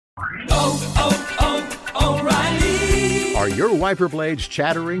O'Reilly. Are your wiper blades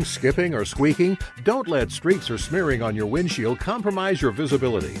chattering, skipping, or squeaking? Don't let streaks or smearing on your windshield compromise your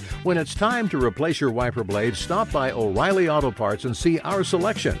visibility. When it's time to replace your wiper blades, stop by O'Reilly Auto Parts and see our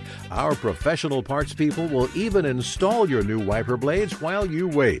selection. Our professional parts people will even install your new wiper blades while you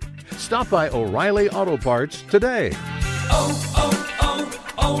wait. Stop by O'Reilly Auto Parts today.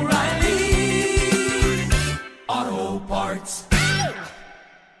 O'Reilly Auto Parts.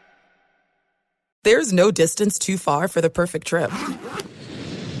 There's no distance too far for the perfect trip.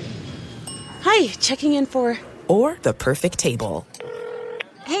 Hi, checking in for... Or the perfect table.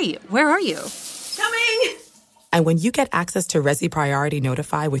 Hey, where are you? Coming! And when you get access to Resi Priority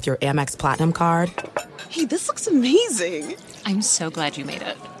Notify with your Amex Platinum card... Hey, this looks amazing! I'm so glad you made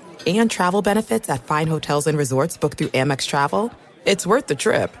it. And travel benefits at fine hotels and resorts booked through Amex Travel, it's worth the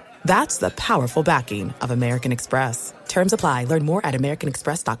trip. That's the powerful backing of American Express. Terms apply. Learn more at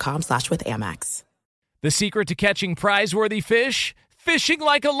americanexpress.com/withAmex. The secret to catching prize-worthy fish? Fishing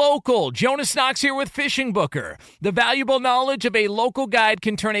like a local. Jonas Knox here with Fishing Booker. The valuable knowledge of a local guide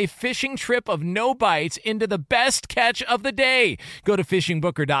can turn a fishing trip of no bites into the best catch of the day. Go to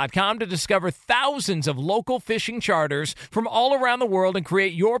fishingbooker.com to discover thousands of local fishing charters from all around the world and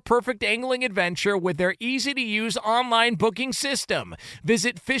create your perfect angling adventure with their easy-to-use online booking system.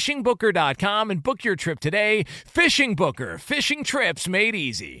 Visit fishingbooker.com and book your trip today. Fishing Booker. Fishing trips made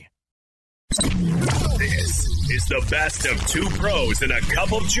easy. This is the best of two pros and a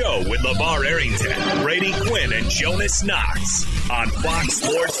cup of Joe with LeVar Arrington, Brady Quinn, and Jonas Knox on Fox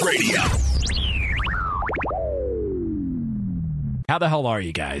Sports Radio. How the hell are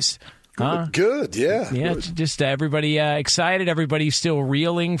you guys? Huh? Good, yeah. Yeah, good. Just everybody excited. Everybody still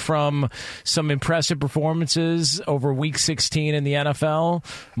reeling from some impressive performances over Week 16 in the NFL.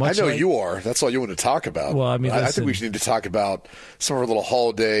 I know you are. That's all you want to talk about. Well, I mean, I think we should need to talk about some of our little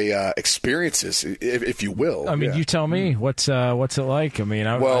holiday experiences, if you will. I mean, you tell me. What's it like? I mean,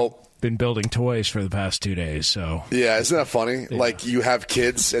 I've been building toys for the past 2 days, so. Yeah, isn't that funny? Yeah. Like, you have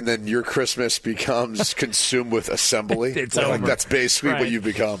kids, and then your Christmas becomes consumed with assembly. It's like over. That's basically what you've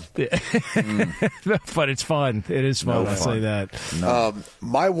become. Yeah. But it's fun. It is fun, I'll say that. No.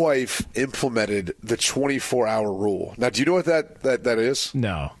 My wife implemented the 24-hour rule. Now, do you know what that is?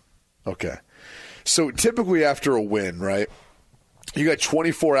 No. Okay. So, typically after a win, right, you got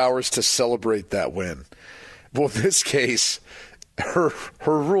 24 hours to celebrate that win. Well, in this case, her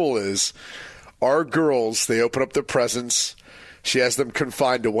rule is our girls, they open up their presents. She has them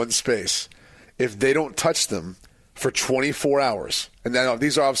confined to one space. If they don't touch them for 24 hours, and then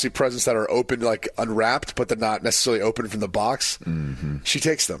these are obviously presents that are open, like unwrapped, but they're not necessarily open from the box, she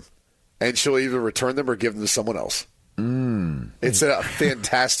takes them. And she'll either return them or give them to someone else. It's a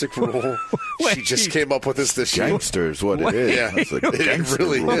fantastic rule. She just came up with this year. Gangster is what it is. Yeah, that's a it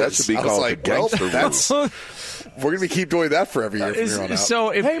really rule. is. That should be called the gangster rule. We're going to keep doing that for every year from here on out.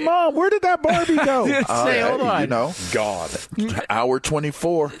 So hey, Mom, where did that Barbie go? Hold on. You know, God. Hour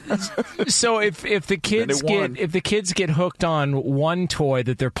 24. So if the kids get hooked on one toy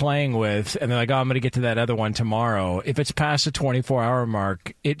that they're playing with, and they're like, oh, I'm going to get to that other one tomorrow. If it's past the 24-hour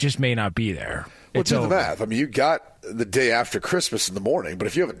mark, it just may not be there. Well, do the math. I mean, you got the day after Christmas in the morning, but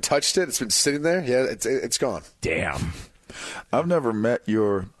if you haven't touched it, it's been sitting there. Yeah, it's gone. Damn. I've never met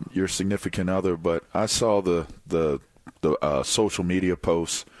your significant other, but I saw the social media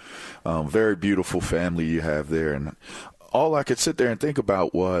posts. Very beautiful family you have there, and all I could sit there and think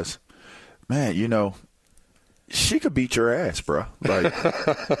about was, man, you know, she could beat your ass, bro. Like,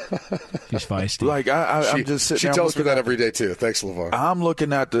 he's feisty. Like I'm just sitting. She there tells me that every day too. Thanks, LeVar. I'm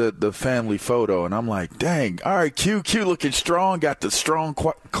looking at the family photo, and I'm like, dang, all right, Q looking strong, got the strong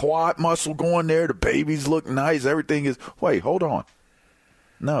quad muscle going there. The babies look nice. Everything is. Wait, hold on.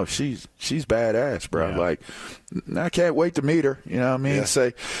 No, she's badass, bro. Yeah. Like, I can't wait to meet her. You know what I mean? Yeah.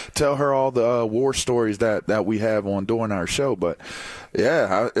 Tell her all the war stories that we have on during our show. But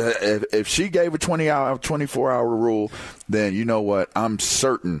yeah, if she gave a 24-hour rule, then you know what? I'm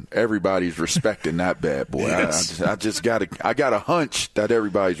certain everybody's respecting that bad boy. Yes. I got a hunch that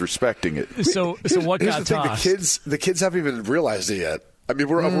everybody's respecting it. So what got tossed? The kids haven't even realized it yet. I mean,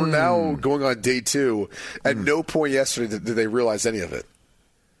 we're now going on day 2. At no point yesterday did they realize any of it.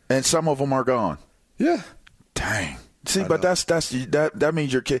 And some of them are gone. Yeah. Dang. See, but that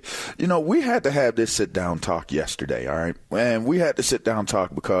means your kid. You know, we had to have this sit down talk yesterday, all right? And we had to sit down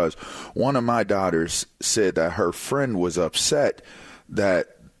talk because one of my daughters said that her friend was upset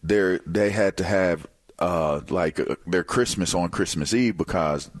that they had to have their Christmas on Christmas Eve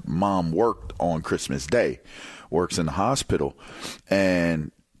because mom worked on Christmas Day, works in the hospital,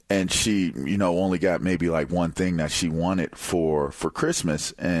 and and she, only got maybe like one thing that she wanted for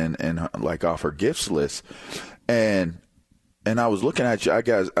Christmas and like off her gifts list. And I was looking at you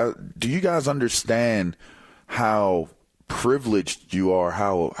guys. Do you guys understand how privileged you are?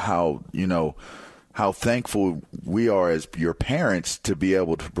 How thankful we are as your parents to be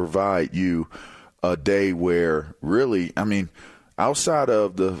able to provide you a day where really, outside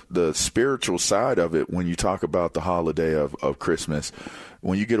of the spiritual side of it, when you talk about the holiday of Christmas,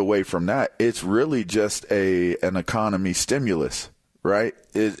 when you get away from that, it's really just an economy stimulus, right?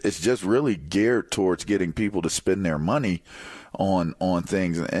 It's just really geared towards getting people to spend their money on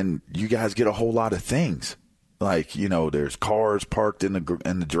things. And you guys get a whole lot of things. Like, there's cars parked in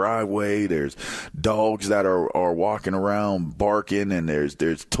the driveway. There's dogs that are walking around barking, and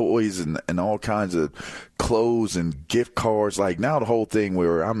there's toys and all kinds of clothes and gift cards. Like now the whole thing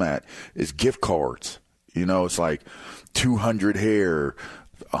where I'm at is gift cards. It's like 200 here,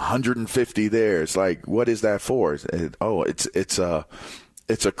 150 there. It's like, what is that for? It's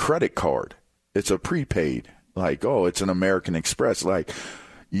a credit card. It's a prepaid. Like, it's an American Express. Like,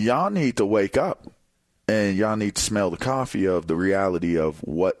 y'all need to wake up. And y'all need to smell the coffee of the reality of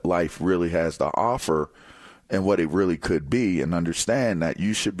what life really has to offer and what it really could be, and understand that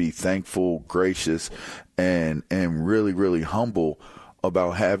you should be thankful, gracious, and really, really humble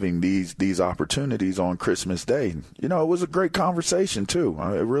about having these opportunities on Christmas Day. It was a great conversation too.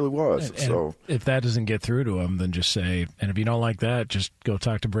 It really was. And so if that doesn't get through to them, then just say, and if you don't like that, just go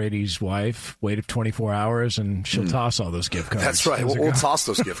talk to Brady's wife, wait 24 hours, and she'll toss all those gift cards. That's right. We'll toss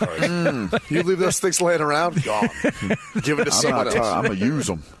those gift cards. You leave those things laying around, gone. Give it to someone else. I'm going to use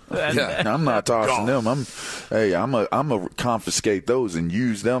them. Yeah. I'm not tossing them. I'm going to confiscate those and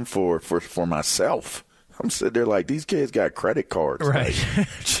use them for myself. I'm sitting there like, these kids got credit cards. Right.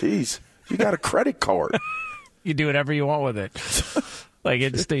 Jeez, you got a credit card. You do whatever you want with it. Like,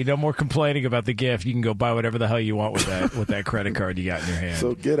 it's no more complaining about the gift. You can go buy whatever the hell you want with that credit card you got in your hand.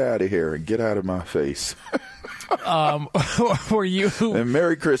 So get out of here and get out of my face. Were you? And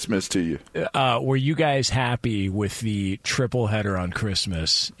Merry Christmas to you. Were you guys happy with the triple header on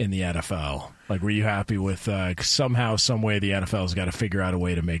Christmas in the NFL? Like, were you happy with somehow, some way the NFL's got to figure out a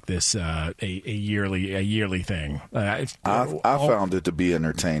way to make this a yearly thing? I found it to be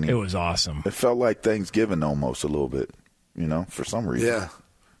entertaining. It was awesome. It felt like Thanksgiving almost a little bit, for some reason.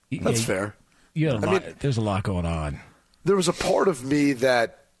 Yeah, that's fair. There's a lot going on. There was a part of me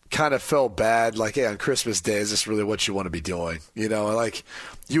that kind of felt bad, like, hey, on Christmas Day, is this really what you want to be doing? Like,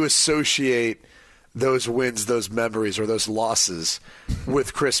 you associate those wins, those memories, or those losses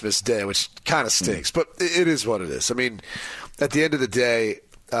with Christmas Day, which kind of stinks. But it is what it is. At the end of the day,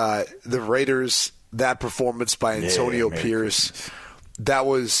 the Raiders, that performance by Antonio Pierce, that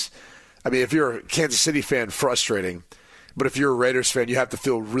was, if you're a Kansas City fan, frustrating. But if you're a Raiders fan, you have to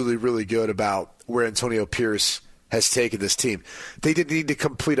feel really, really good about where Antonio Pierce has taken this team. They didn't need to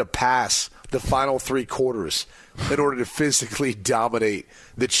complete a pass the final 3 quarters in order to physically dominate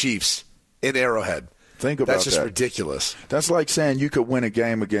the Chiefs in Arrowhead. Think about that. That's just ridiculous. That's like saying you could win a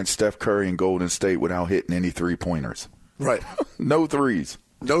game against Steph Curry and Golden State without hitting any 3-pointers. Right. No threes.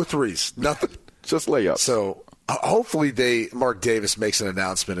 No threes. Nothing. Just layups. So hopefully Mark Davis makes an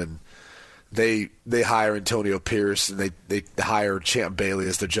announcement and they hire Antonio Pierce and they hire Champ Bailey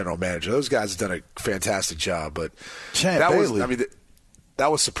as their general manager. Those guys have done a fantastic job. But Champ Bailey.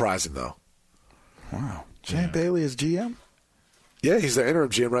 That was surprising, though. Wow. Champ Bailey is GM? Yeah, he's their interim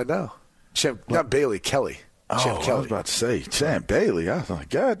GM right now. Not Bailey, Kelly. Champ Kelly. I was about to say Champ Bailey. I was like,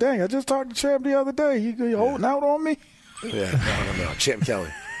 God dang, I just talked to Champ the other day. He holding out on me? Yeah, no. Champ Kelly.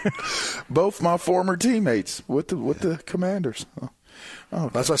 Both my former teammates with the Commanders. Oh,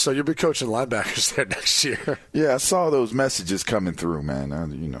 that's why I saw you'll be coaching linebackers there next year. Yeah, I saw those messages coming through, man.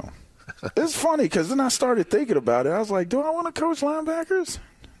 It's funny because then I started thinking about it. I was like, do I want to coach linebackers?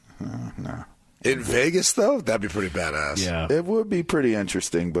 No. In Vegas, though, that'd be pretty badass. Yeah, it would be pretty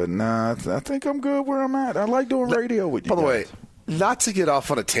interesting, but nah, I think I'm good where I'm at. I like doing radio with you. By the way, not to get off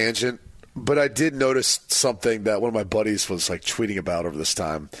on a tangent, but I did notice something that one of my buddies was like tweeting about over this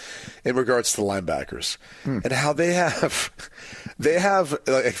time in regards to linebackers and how they have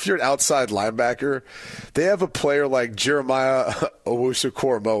like, if you're an outside linebacker, they have a player like Jeremiah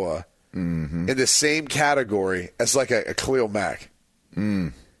Owusu-Koramoah in the same category as like a Khalil Mack.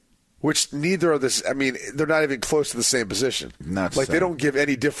 Which neither of this, they're not even close to the same position. They don't give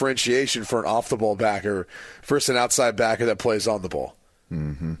any differentiation for an off-the-ball backer versus an outside backer that plays on the ball.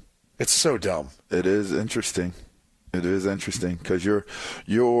 Mm-hmm. It's so dumb. It is interesting. It is interesting because your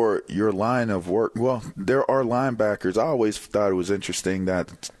line of work. Well, there are linebackers. I always thought it was interesting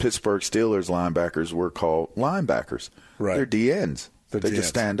that Pittsburgh Steelers linebackers were called linebackers. Right. They're DNs. They just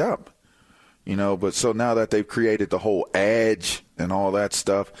stand up. You know, but so now that they've created the whole edge and all that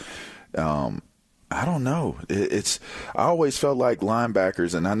stuff, I don't know. I always felt like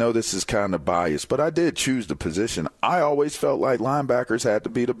linebackers, and I know this is kind of biased, but I did choose the position. I always felt like linebackers had to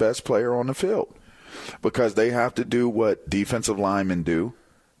be the best player on the field because they have to do what defensive linemen do.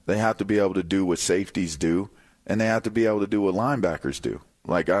 They have to be able to do what safeties do, and they have to be able to do what linebackers do.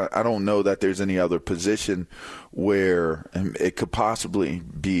 Like, I don't know that there's any other position where it could possibly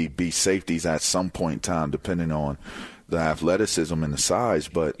be safeties at some point in time, depending on the athleticism and the size.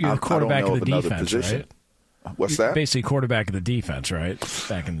 But You're the quarterback I don't know of the another defense, position. Right? What's that? Basically, quarterback of the defense, right?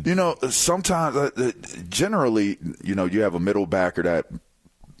 Back in You know, sometimes, generally, you know, you have a middle backer that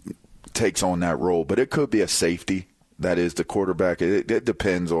takes on that role, but it could be a safety. That is the quarterback. It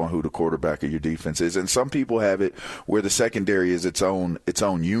depends on who the quarterback of your defense is. And some people have it where the secondary is its own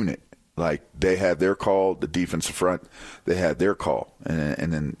unit. Like they have their call, the defensive front, they have their call.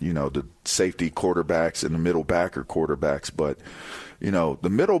 And then, you know, the safety quarterbacks and the middle backer quarterbacks. But, you know,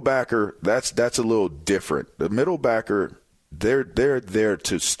 the middle backer, that's a little different. The middle backer, they're there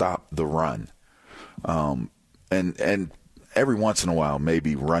to stop the run. And every once in a while,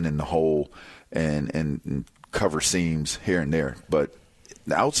 maybe running the hole and cover seams here and there, but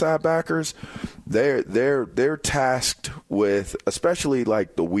the outside backers, they're tasked with, especially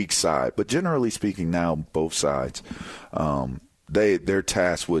like the weak side, but generally speaking now both sides, they're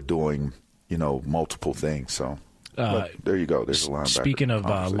tasked with doing, you know, multiple things. So there you go. There's a linebacker. Speaking of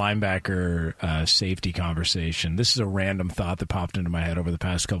linebacker safety conversation, this is a random thought that popped into my head over the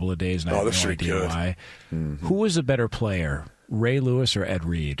past couple of days, and I have no idea why. Mm-hmm. Who was a better player, Ray Lewis or Ed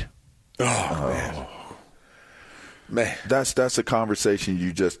Reed? Oh. Man. That's a conversation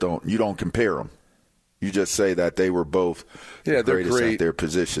you don't compare them. You just say that they were both the greatest at their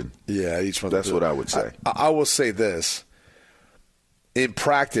position. Yeah, each one. That's what I would say. I will say this. In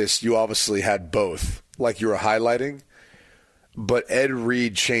practice, you obviously had both, like you were highlighting, but Ed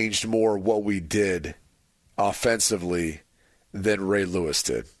Reed changed more what we did offensively than Ray Lewis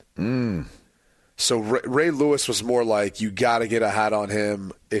did. So Ray Lewis was more like you got to get a hat on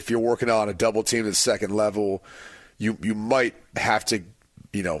him. If you're working on a double team at the second level, you might have to,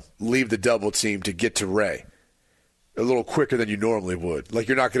 you know, leave the double team to get to Ray a little quicker than you normally would. Like,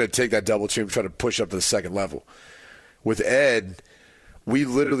 you're not going to take that double team and try to push up to the second level. With Ed, we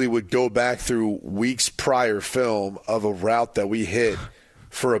literally would go back through weeks prior film of a route that we hit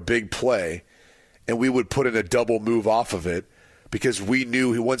for a big play, and we would put in a double move off of it because we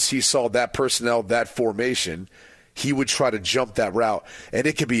knew once he saw that personnel, that formation, he would try to jump that route, and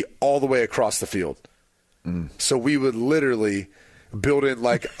it could be all the way across the field. So we would literally build in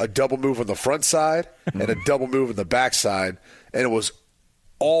like a double move on the front side and a double move on the back side, and it was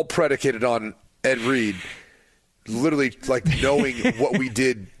all predicated on Ed Reed literally like knowing what we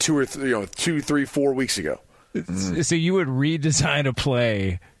did 2, 3, 4 weeks ago. So you would redesign a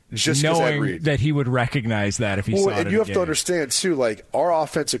play just knowing that he would recognize that if he saw it. And you have to understand too, like our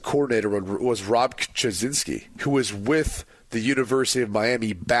offensive coordinator was Rob Chazinski, who was with the University of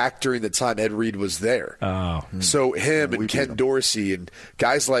Miami back during the time Ed Reed was there. So him and Ken Dorsey and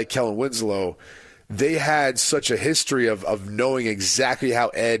guys like Kellen Winslow, they had such a history of knowing exactly how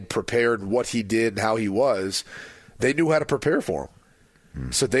Ed prepared, what he did, and how he was. They knew how to prepare for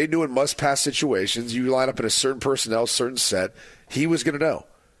him. So they knew in must-pass situations, you line up in a certain personnel, certain set, he was going to know.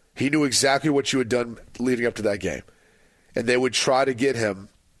 He knew exactly what you had done leading up to that game. And they would try to get him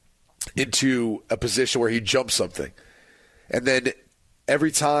into a position where he jumped something. And then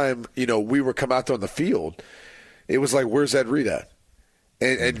every time, you know, we were come out there on the field, it was like, where's Ed Reed at?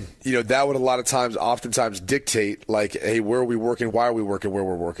 And you know, that would oftentimes dictate, like, hey, where are we working? Why are we working? Where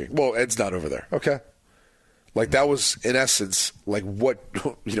we're working? Well, Ed's not over there. Okay. Like, that was, in essence, like what,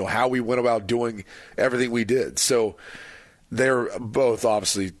 you know, how we went about doing everything we did. So they're both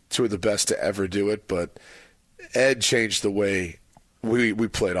obviously two of the best to ever do it, but Ed changed the way we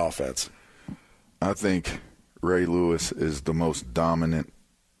played offense. I think Ray Lewis is the most dominant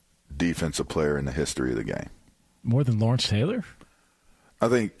defensive player in the history of the game. More than Lawrence Taylor? I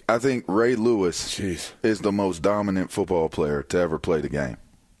think Ray Lewis is the most dominant football player to ever play the game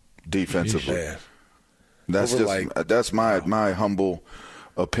defensively. Man. That's my humble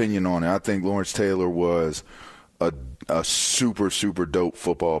opinion on it. I think Lawrence Taylor was a super dope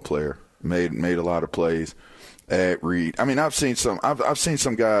football player. Made a lot of plays. Ed Reed. I mean, I've seen some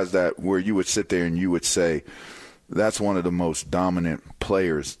guys that where you would sit there and you would say that's one of the most dominant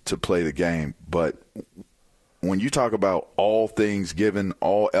players to play the game. But when you talk about all things given,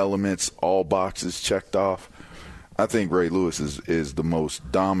 all elements, all boxes checked off, I think Ray Lewis is the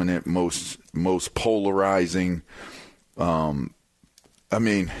most dominant, most polarizing, I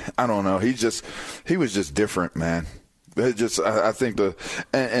mean, I don't know. He was just different, man. I think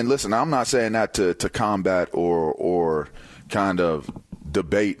and listen, I'm not saying that to combat or kind of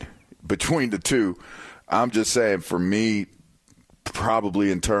debate between the two. I'm just saying, for me,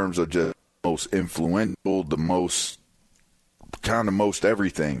 probably in terms of just most influential, the most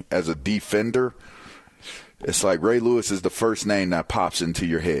everything as a defender, it's like Ray Lewis is the first name that pops into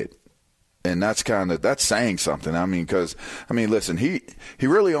your head. And that's saying something. I mean, listen, he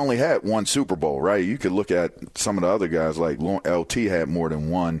really only had one Super Bowl, right? You could look at some of the other guys, like LT had more than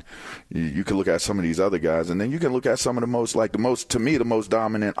one. You could look at some of these other guys, and then you can look at some of the most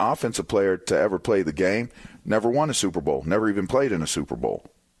dominant offensive player to ever play the game. Never won a Super Bowl, never even played in a Super Bowl.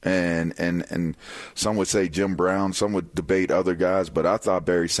 And some would say Jim Brown, some would debate other guys, but I thought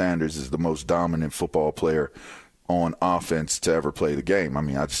Barry Sanders is the most dominant football player on offense to ever play the game. I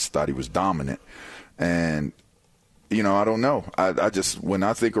mean, I just thought he was dominant. And, I don't know. When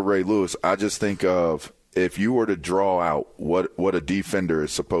I think of Ray Lewis, I just think of, if you were to draw out what a defender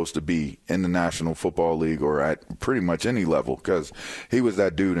is supposed to be in the National Football League or at pretty much any level, because he was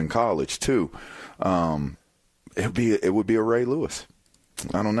that dude in college too, it would be a Ray Lewis.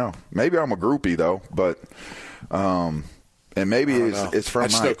 I don't know. Maybe I'm a groupie though, but and maybe it's from my era. I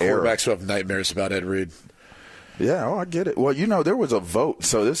just know quarterbacks who have nightmares about Ed Reed. Yeah, I get it. Well, there was a vote.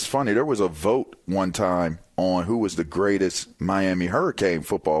 So this is funny. There was a vote one time on who was the greatest Miami Hurricane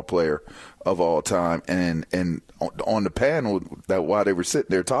football player of all time. And on the panel, that while they were sitting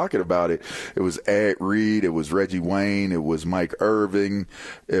there talking about it, it was Ed Reed, it was Reggie Wayne, it was Mike Irving,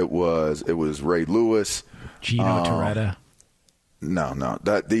 it was Ray Lewis. Gino Torretta. No.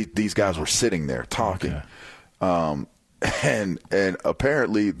 These guys were sitting there talking. Okay. And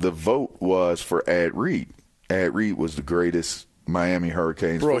apparently the vote was for Ed Reed. Ed Reed was the greatest Miami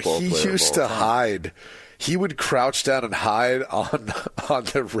Hurricanes football player. Bro, he used to hide. He would crouch down and hide on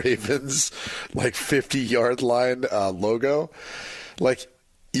the Ravens 50-yard line logo.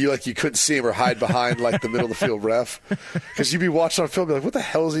 You couldn't see him, or hide behind the middle of the field ref, because you'd be watching on film, be like, what the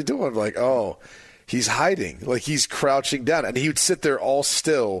hell is he doing? I'm like, oh, he's hiding. He's crouching down, and he would sit there all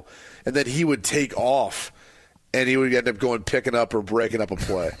still, and then he would take off, and he would end up picking up or breaking up a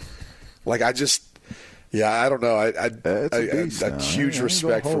play. I don't know. I huge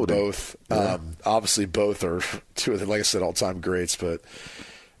respect for both. Yeah. Obviously, both are two of the, like I said, all-time greats, but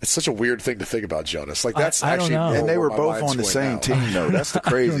it's such a weird thing to think about, Jonas. That's I actually, and they were both on the same team, though. That's the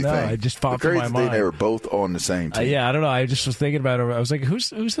crazy thing. I just popped in my mind. The crazy thing, they were both on the same team. I don't know. I just was thinking about it. I was like,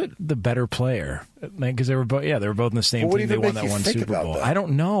 who's the better player? Because they were both in the same team. They won that one Super Bowl. I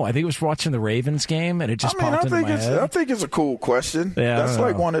don't know. I think it was watching the Ravens game, and it just popped into my head. I think it's a cool question. Yeah,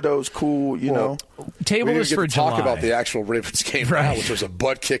 that's one of those cool, Table this for July. Talk about the actual Ravens game now, which was a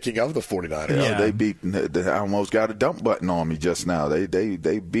butt kicking of the 49ers. They almost got a dump button on me just now. They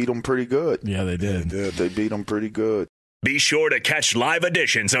beat them pretty good. Yeah, they did. They beat them pretty good. Be sure to catch live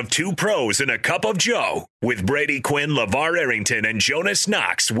editions of Two Pros and a Cup of Joe with Brady Quinn, LeVar Arrington, and Jonas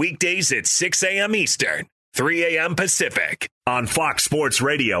Knox weekdays at 6 a.m. Eastern, 3 a.m. Pacific on Fox Sports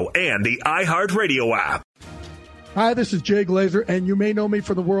Radio and the iHeartRadio app. Hi, this is Jay Glazer, and you may know me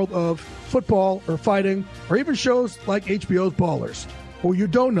from the world of football or fighting or even shows like HBO's Ballers. What you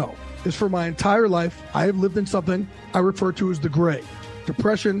don't know is for my entire life, I have lived in something I refer to as the gray.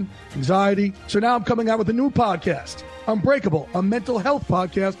 Depression, anxiety. So now I'm coming out with a new podcast, Unbreakable, a mental health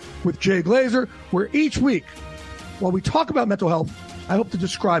podcast with Jay Glazer, where each week, while we talk about mental health, I hope to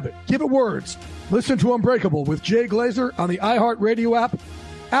describe it, give it words. Listen to Unbreakable with Jay Glazer on the iHeartRadio app,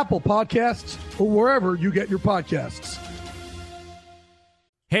 Apple Podcasts, or wherever you get your podcasts.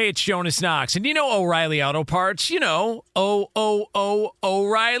 Hey, it's Jonas Knox, and O'Reilly Auto Parts,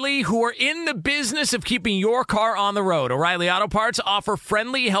 O'Reilly, who are in the business of keeping your car on the road. O'Reilly Auto Parts offer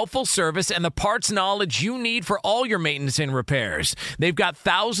friendly, helpful service and the parts knowledge you need for all your maintenance and repairs. They've got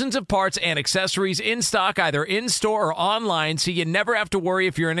thousands of parts and accessories in stock, either in-store or online, so you never have to worry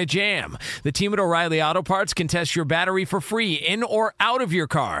if you're in a jam. The team at O'Reilly Auto Parts can test your battery for free in or out of your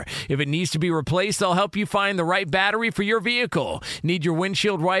car. If it needs to be replaced, they'll help you find the right battery for your vehicle. Need your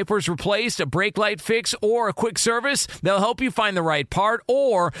windshield wipers replaced, a brake light fix, or a quick service? They'll help you find the right part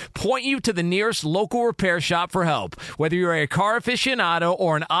or point you to the nearest local repair shop for help. Whether you're a car aficionado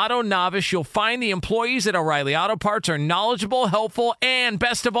or an auto novice, you'll find the employees at O'Reilly Auto Parts are knowledgeable, helpful, and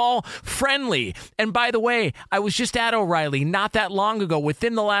best of all, friendly. And by the way, I was just at O'Reilly not that long ago,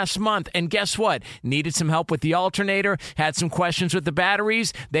 within the last month, and guess what? Needed some help with the alternator, had some questions with the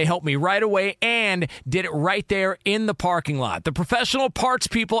batteries. They helped me right away and did it right there in the parking lot. The professional parts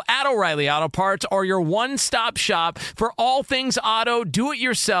people at O'Reilly Auto Parts are your one-stop shop for all things auto,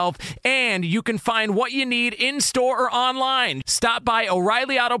 do-it-yourself, and you can find what you need in-store or online. Stop by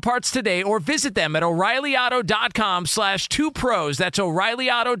O'Reilly Auto Parts today or visit them at O'ReillyAuto.com/2pros. That's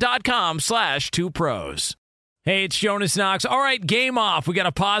O'ReillyAuto.com/2pros. Hey, it's Jonas Knox. All right, game off. We got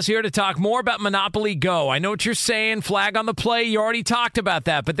to pause here to talk more about Monopoly Go. I know what you're saying, flag on the play. You already talked about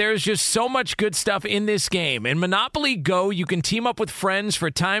that, but there's just so much good stuff in this game. In Monopoly Go, you can team up with friends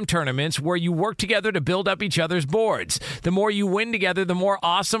for time tournaments where you work together to build up each other's boards. The more you win together, the more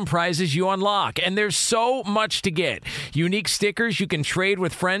awesome prizes you unlock. And there's so much to get. Unique stickers you can trade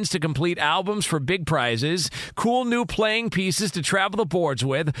with friends to complete albums for big prizes. Cool new playing pieces to travel the boards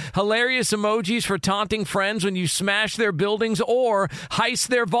with. Hilarious emojis for taunting friends when you smash their buildings or heist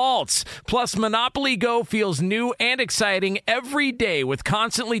their vaults. Plus, Monopoly Go feels new and exciting every day with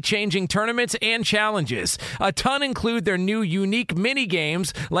constantly changing tournaments and challenges. A ton include their new unique mini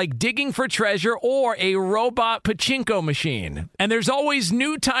games like digging for treasure or a robot pachinko machine. And there's always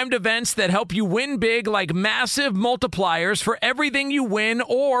new timed events that help you win big, like massive multipliers for everything you win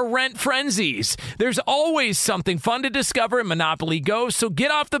or rent frenzies. There's always something fun to discover in Monopoly Go, so get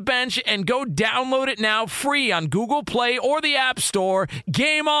off the bench and go download it now free on Google Play or the App Store.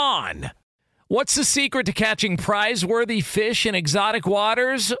 Game on! What's the secret to catching prize-worthy fish in exotic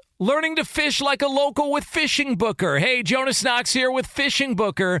waters? Learning to fish like a local with Fishing Booker. Hey, Jonas Knox here with Fishing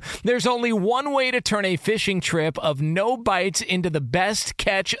Booker. There's only one way to turn a fishing trip of no bites into the best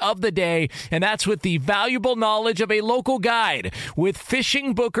catch of the day, and that's with the valuable knowledge of a local guide. With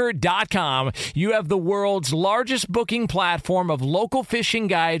FishingBooker.com, you have the world's largest booking platform of local fishing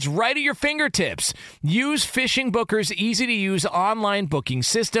guides right at your fingertips. Use Fishing Booker's easy-to-use online booking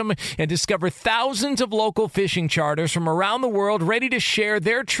system and discover thousands of local fishing charters from around the world ready to share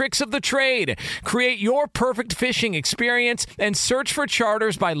their tricks of the trade. Create your perfect fishing experience and search for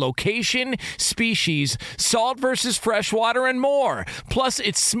charters by location, species, salt versus freshwater, and more. Plus,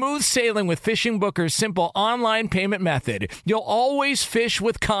 it's smooth sailing with Fishing Booker's simple online payment method. You'll always fish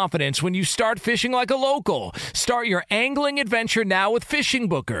with confidence when you start fishing like a local. Start your angling adventure now with Fishing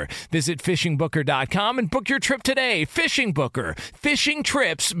Booker. Visit FishingBooker.com and book your trip today. Fishing Booker. Fishing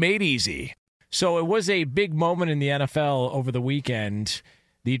trips made easy. So it was a big moment in the NFL over the weekend.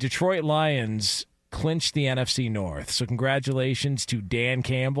 The Detroit Lions clinched the NFC North. So congratulations to Dan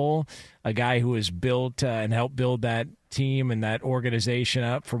Campbell, a guy who has built and helped build that team and that organization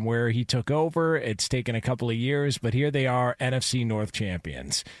up from where he took over. It's taken a couple of years, but here they are, NFC North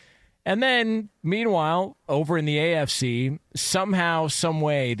champions. And then, meanwhile, over in the AFC, somehow, some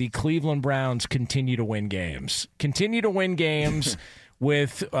way, the Cleveland Browns continue to win games.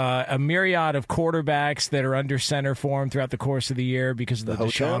 With a myriad of quarterbacks that are under center for him throughout the course of the year because of the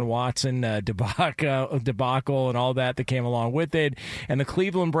Deshaun Watson debacle and all that came along with it. And the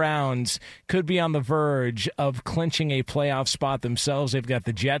Cleveland Browns could be on the verge of clinching a playoff spot themselves. They've got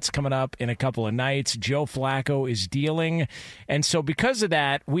the Jets coming up in a couple of nights. Joe Flacco is dealing. And so because of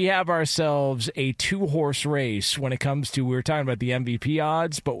that, we have ourselves a two-horse race when it comes to, we were talking about the MVP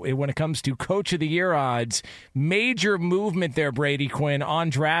odds, but when it comes to Coach of the Year odds, major movement there, Brady Quinn,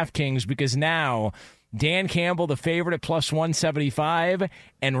 on DraftKings, because now Dan Campbell, the favorite, at plus 175,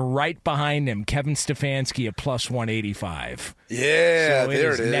 and right behind him, Kevin Stefanski at plus 185. Yeah, so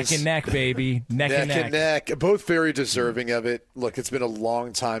there it is. Neck and neck, baby. Neck and neck. Both very deserving of it. Look, it's been a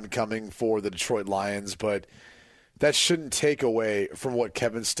long time coming for the Detroit Lions, but that shouldn't take away from what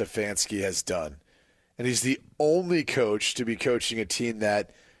Kevin Stefanski has done. And he's the only coach to be coaching a team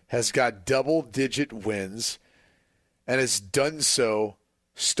that has got double-digit wins and has done so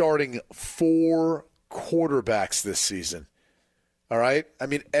starting 4 quarterbacks this season. All right? I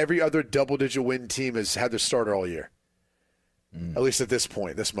mean, every other double-digit win team has had their starter all year, at least at this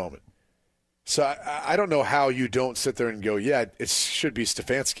point, this moment. So I don't know how you don't sit there and go, yeah, it should be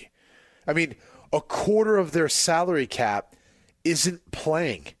Stefanski. I mean, a quarter of their salary cap isn't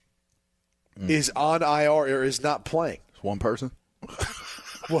playing, is on IR or is not playing. It's one person?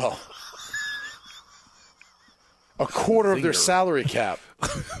 Well, a quarter of their salary cap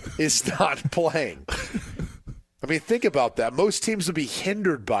is not playing. I mean, think about that. Most teams would be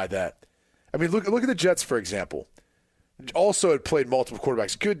hindered by that. I mean, look at the Jets, for example. Also had played multiple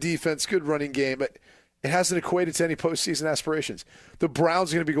quarterbacks. Good defense, good running game, but it hasn't equated to any postseason aspirations. The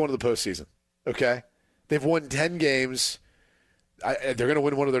Browns are going to be going to the postseason, okay? They've won 10 games. They're going to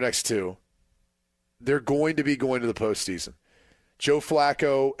win one of their next 2. They're going to be going to the postseason. Joe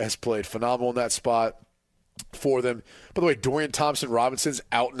Flacco has played phenomenal in that spot for them. By the way, Dorian Thompson-Robinson's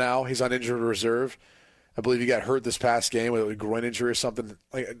out now. He's on injured reserve. I believe he got hurt this past game with a groin injury or something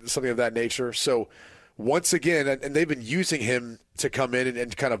of that nature. So once again, and they've been using him to come in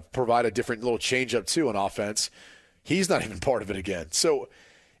and kind of provide a different little change-up too on offense. He's not even part of it again. So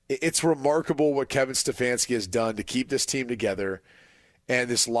it's remarkable what Kevin Stefanski has done to keep this team together, and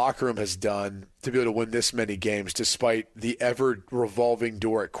this locker room has done to be able to win this many games despite the ever-revolving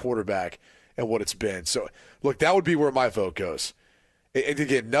door at quarterback and what it's been. So, look, that would be where my vote goes. And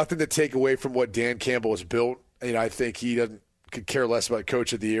again, nothing to take away from what Dan Campbell has built. I think he could care less about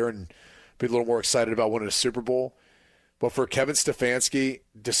Coach of the Year and be a little more excited about winning a Super Bowl. But for Kevin Stefanski,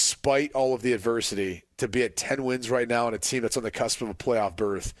 despite all of the adversity, to be at 10 wins right now on a team that's on the cusp of a playoff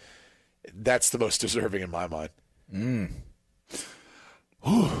berth, that's the most deserving in my mind.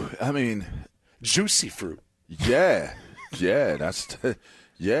 I mean, juicy fruit. Yeah, that's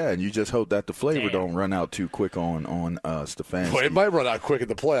and you just hope that the flavor don't run out too quick on Stefanski. Well, it might run out quick in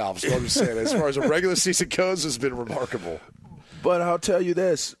the playoffs. But I'm just saying, as far as the regular season goes, it's been remarkable. But I'll tell you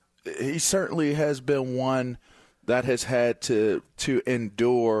this: he certainly has been one that has had to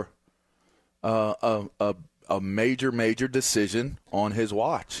endure a major decision on his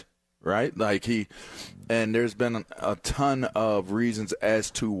watch. Right? And there's been a ton of reasons as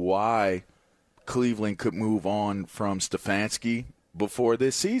to why Cleveland could move on from Stefanski before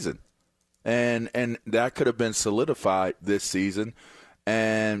this season. And that could have been solidified this season,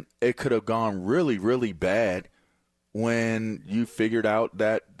 and it could have gone really, really bad when you figured out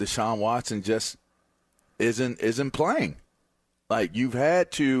that Deshaun Watson just isn't playing. You've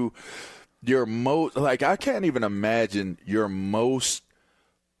had to I can't even imagine your most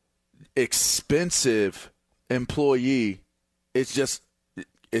expensive employee. It's just,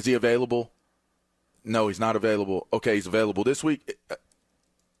 is he available? No, he's not available. Okay, he's available this week,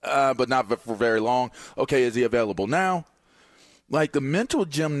 but not for very long. Okay, is he available now? The mental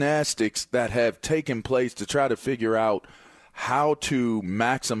gymnastics that have taken place to try to figure out how to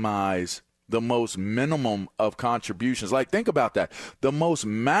maximize the most minimum of contributions. Think about that. The most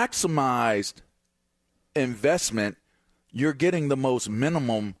maximized investment, you're getting the most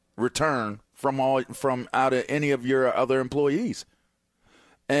minimum return from out of any of your other employees.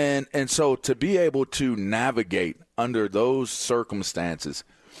 And so to be able to navigate under those circumstances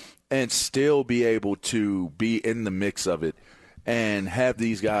and still be able to be in the mix of it and have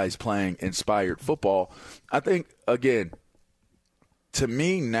these guys playing inspired football, I think, again, to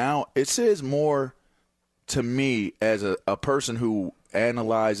me now, it says more to me as a person who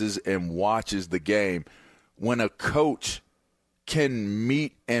analyzes and watches the game when a coach can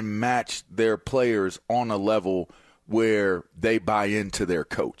meet and match their players on a level where they buy into their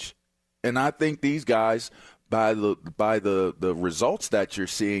coach. And I think these guys, by the results that you're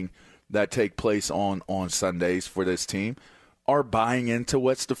seeing that take place on Sundays for this team, are buying into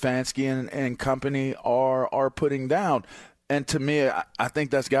what Stefanski and company are putting down. And to me, I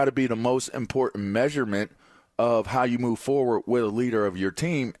think that's got to be the most important measurement of how you move forward with a leader of your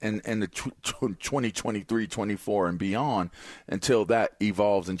team in the 2023-24 and beyond, until that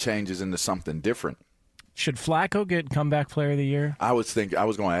evolves and changes into something different. Should Flacco get comeback player of the year? I was going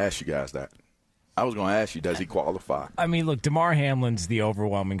to ask you guys that. I was going to ask you, does he qualify? I mean, look, DeMar Hamlin's the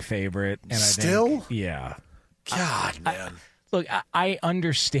overwhelming favorite. And Still? I think, yeah. God, man. I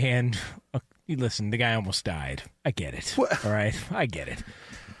understand. Listen, the guy almost died. I get it. What? All right? I get it.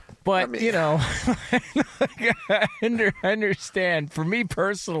 But, I understand. For me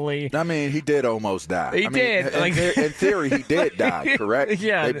personally. I mean, he did almost die. He did. In theory, he did die, correct?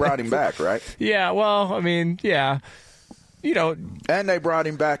 Yeah. They brought him back, right? Yeah, well, I mean, yeah. And they brought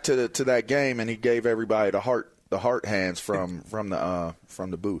him back to that game, and he gave everybody the heart hands from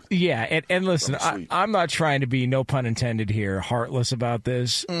the booth. Yeah, and listen, I'm not trying to be, no pun intended here, heartless about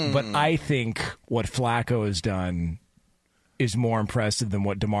this, but I think what Flacco has done is more impressive than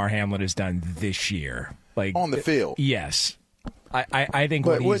what DeMar Hamlin has done this year. On the field. Yes. I think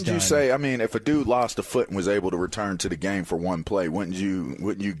but what he's wouldn't done, you say, I mean, if a dude lost a foot and was able to return to the game for one play, wouldn't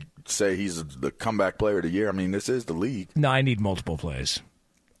you say he's the comeback player of the year? I mean, this is the league. No, I need multiple plays.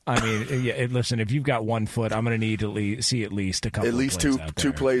 I mean, listen, if you've got 1 foot, I'm going to need to see at least a couple at least of plays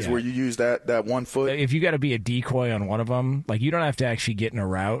two plays where you use that 1 foot. If you got to be a decoy on one of them, you don't have to actually get in a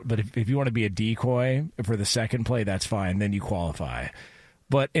route, but if you want to be a decoy for the second play, that's fine. Then you qualify.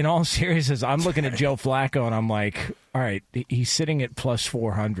 But in all seriousness, I'm looking at Joe Flacco, and I'm like, all right, he's sitting at plus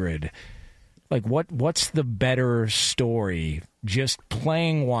 400. What's the better story, just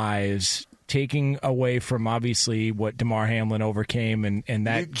playing-wise, taking away from obviously what DeMar Hamlin overcame and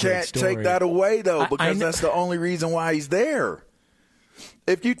that. You can't take that away though, because that's the only reason why he's there.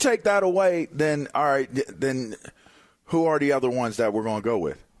 If you take that away, then all right, then who are the other ones that we're going to go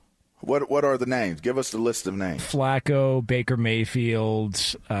with? What are the names? Give us the list of names. Flacco, Baker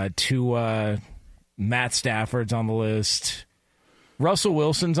Mayfield, Tua, Matt Stafford's on the list. Russell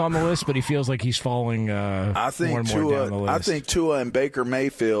Wilson's on the list, but he feels like he's falling more and more down the list. I think Tua and Baker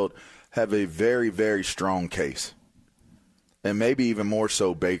Mayfield have a very, very strong case. And maybe even more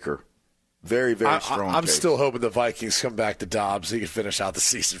so Baker. Very, very strong I'm case. still hoping the Vikings come back to Dobbs so he can finish out the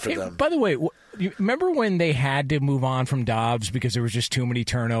season for them. By the way, you remember when they had to move on from Dobbs because there was just too many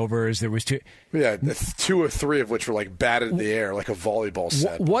turnovers? There was Yeah, 2 or 3 of which were like batted in the air like a volleyball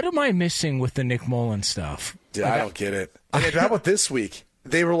set. What am I missing with the Nick Mullins stuff? Yeah, I don't get it. I mean, how about this week?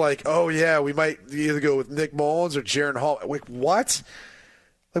 They were like, oh, yeah, we might either go with Nick Mullins or Jaron Hall. Like, what?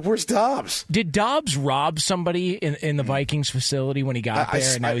 Like, where's Dobbs? Did Dobbs rob somebody in the Vikings facility when he got there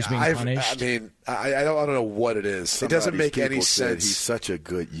and now he's being punished? I mean, I don't know what it is. It doesn't make any sense. He's such a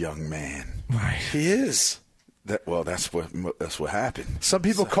good young man. Right. He is. That's what happened. Some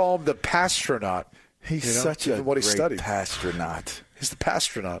people call him the Pastronaut. He's such a what he great studied. Pastronaut. He's the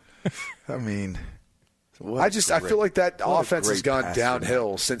Pastronaut. I mean, I feel like that offense has gone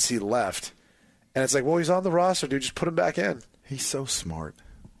downhill since he left. And it's like, well, he's on the roster, dude. Just put him back in. He's so smart.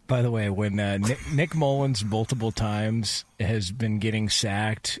 By the way, when Nick Mullins multiple times has been getting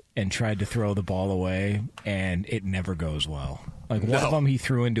sacked and tried to throw the ball away, and it never goes well. Like one of them, he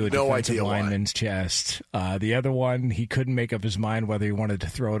threw into a defensive lineman's chest. The other one, he couldn't make up his mind whether he wanted to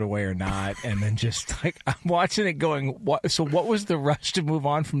throw it away or not. And then just like I'm watching it, going, "What? So what was the rush to move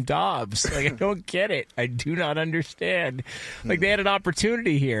on from Dobbs? Like I don't get it. I do not understand. Like they had an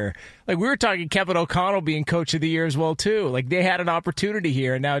opportunity here. Like we were talking Kevin O'Connell being coach of the year as well too. Like they had an opportunity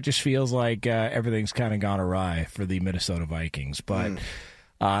here, and now it just feels like everything's kind of gone awry for the Minnesota Vikings. But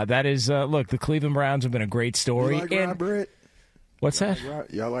that is look, the Cleveland Browns have been a great story. You like rye bread? What's that?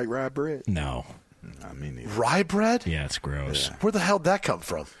 Y'all like rye bread? No. I mean, rye bread? Yeah, it's gross. Yeah. Where the hell did that come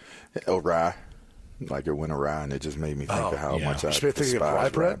from? Oh, rye. Like it went awry, and it just made me think of how much I despise rye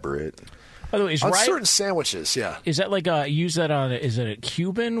bread. By the way, is on rye, certain sandwiches, yeah. Is that like use that on? Is it a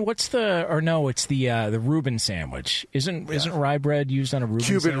Cuban? What's the? Or no, it's the Reuben sandwich. Isn't rye bread used on a Reuben?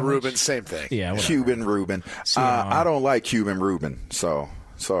 Cuban sandwich? Reuben, same thing. Yeah, whatever. Cuban Reuben. I don't like Cuban Reuben, so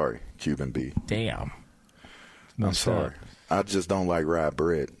sorry, Cuban B. Damn. I'm sorry. I just don't like rye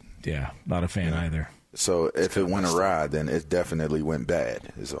bread. Yeah, not a fan either. So if it went awry, then it definitely went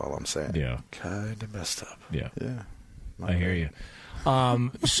bad, is all I'm saying. Yeah. Kind of messed up. Yeah. Yeah. I hear you.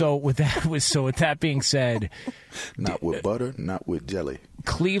 So with that being said, not with butter, not with jelly.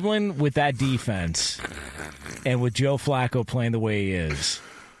 Cleveland with that defense and with Joe Flacco playing the way he is,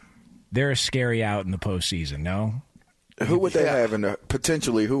 they're a scary out in the postseason, no? Who would they have in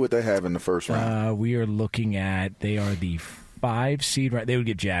the first round? We are looking at they are the 5 seed, right? They would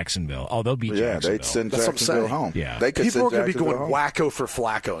get Jacksonville. Oh, they'll beat Jacksonville. Yeah, they'd send Jacksonville home. Yeah. People are going to be going wacko for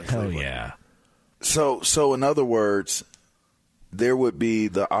Flacco in Cleveland. Hell yeah. So in other words, there would be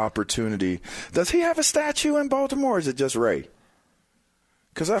the opportunity. Does he have a statue in Baltimore, or is it just Ray?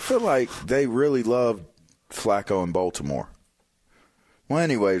 Because I feel like they really love Flacco in Baltimore. Well,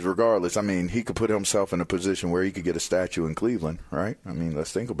 anyways, regardless, I mean, he could put himself in a position where he could get a statue in Cleveland, right? I mean,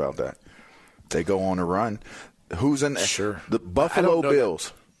 let's think about that. They go on a run. Who's in Sure. The Buffalo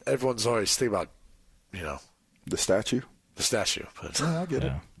Bills. Everyone's always thinking about, the statue. The statue. But I get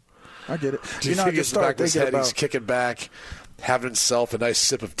it. I get it. Do you think he's back his head, he's kicking back, having himself a nice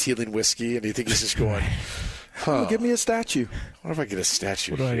sip of Teeling whiskey, and you think he's just going, give me a statue. What if I get a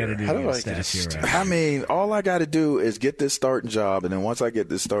statue? What do I got to do? How to do get I a get a statue? statue? I mean, all I got to do is get this starting job, and then once I get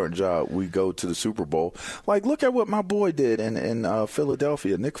this starting job, we go to the Super Bowl. Like, look at what my boy did in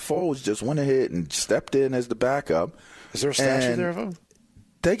Philadelphia. Nick Foles just went ahead and stepped in as the backup. Is there a statue there of him?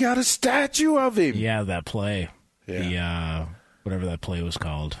 They got a statue of him. Yeah, that play. Yeah. The whatever that play was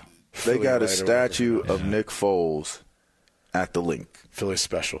called. They got a statue of Nick Foles at the link. Philly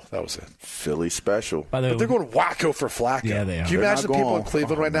special. That was it. Philly special. By the way, But they're going wacko for Flacco. Yeah, they are. Can you They're imagine the not people going- in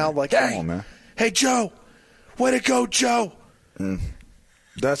Cleveland right now like, Come on, man. hey, Joe, way to go, Joe.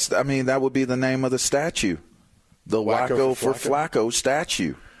 That would be the name of the statue. The Wacko for Flacco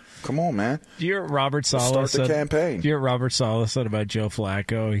statue. Come on, man. Do you hear what Robert Saleh Start the campaign. Do you hear what Robert Saleh said about Joe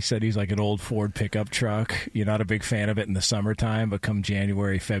Flacco? He said he's like an old Ford pickup truck. You're not a big fan of it in the summertime, but come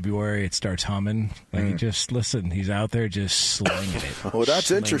January, February, it starts humming. Like he just he's out there just slinging it. Well, that's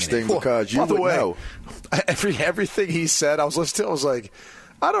interesting Well, because you by the would way, know. Everything he said, I was listening to. I was like,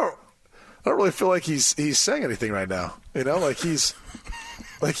 I don't really feel like he's saying anything right now. Like he's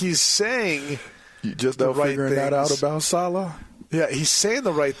saying You just the don't right figuring that out things. about Salah? Yeah, he's saying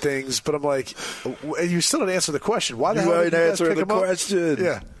the right things, but I'm like, you still didn't answer the question. Why the You hell ain't did you guys answering pick the him up?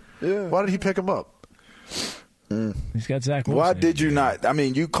 question. Yeah. Why did he pick him up? He's got Zach Wilson. Why did you not? I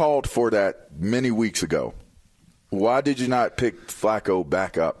mean, you called for that many weeks ago. Why did you not pick Flacco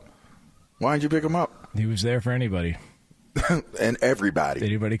back up Why didn't you pick him up? He was there for anybody. And everybody.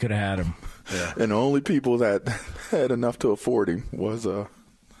 Anybody could have had him. Yeah. And the only people that had enough to afford him was Right.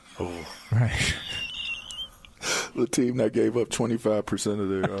 the team that gave up 25% of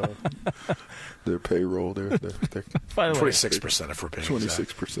their payroll. Their By the way, 26% if we're paying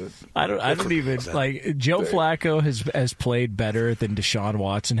 26%. I don't even like Joe Flacco has played better than Deshaun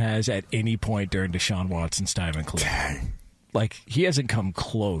Watson has at any point during Deshaun Watson's time in Cleveland. Dang. Like, he hasn't come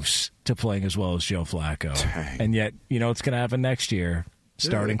close to playing as well as Joe Flacco. Dang. And yet, you know what's going to happen next year?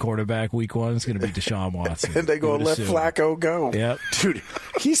 Starting quarterback week 1 is going to be Deshaun Watson. And they going to let Flacco go. Yep. Dude,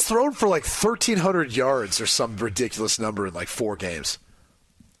 he's thrown for like 1,300 yards or some ridiculous number in like 4 games.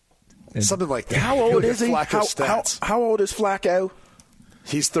 And something like that. How old is he? How old is Flacco?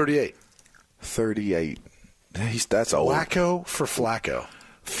 He's 38. 38. That's old. Flacco for Flacco.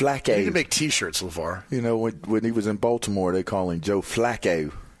 Flacco. You need to make T-shirts, LeVar. You know, when he was in Baltimore, they call him Joe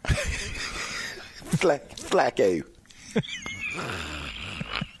Flacco. Flacco.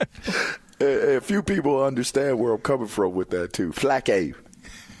 A few people understand where I'm coming from with that, too. Flacco.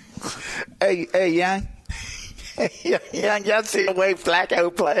 Hey, young. Young, y'all see the way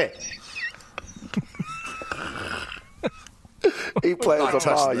Flacco play? He plays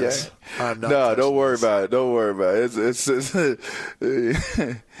them all, yeah. No, don't worry about it. Don't worry about it. It's yeah,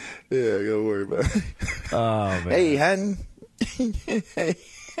 don't worry about it. Oh, man. Hey, hun.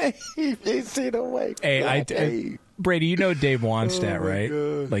 You see the way? Hey, Brady, you know Dave Wannstedt, right?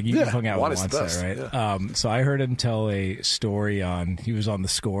 God. Like, you hung out with Wannstedt, right? Yeah. So I heard him tell a story he was on The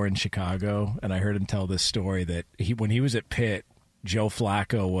Score in Chicago, and I heard him tell this story that when he was at Pitt, Joe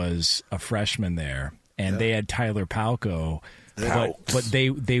Flacco was a freshman there, and they had Tyler Palko. But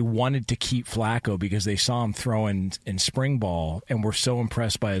they wanted to keep Flacco because they saw him throwing in spring ball and were so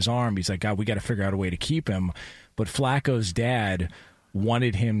impressed by his arm. He's like, God, we got to figure out a way to keep him. But Flacco's dad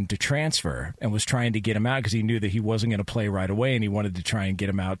wanted him to transfer and was trying to get him out because he knew that he wasn't going to play right away, and he wanted to try and get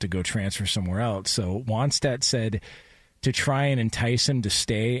him out to go transfer somewhere else. So Wannstedt said to try and entice him to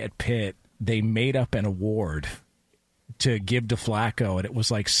stay at Pitt, they made up an award to give to Flacco, and it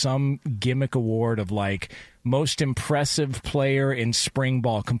was like some gimmick award of like most impressive player in spring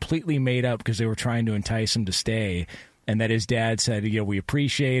ball, completely made up because they were trying to entice him to stay. And that his dad said, we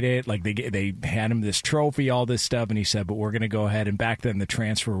appreciate it. Like they had him this trophy, all this stuff, and he said, but we're going to go ahead. And back then the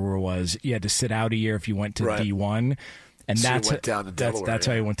transfer rule was you had to sit out a year if you went to D1. And so that's he went down to Delaware, that's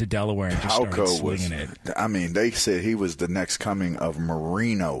how he went to Delaware and just started swinging it. I mean, they said he was the next coming of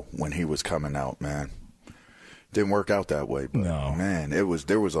Marino when he was coming out, man. Didn't work out that way, but man,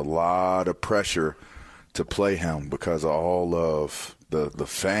 there was a lot of pressure to play him because of all of the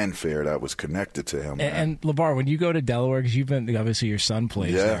fanfare that was connected to him. And LeVar, when you go to Delaware, because you've been, obviously your son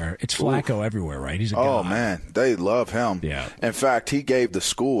plays there, it's Flacco everywhere, right? He's a guy. Oh, man, they love him. Yeah. In fact, he gave the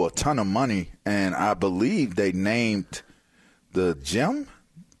school a ton of money, and I believe they named the gym,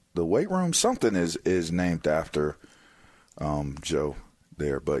 the weight room, something is named after Joe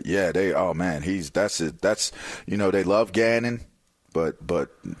there. But yeah, they that's it. That's, they love Gannon, but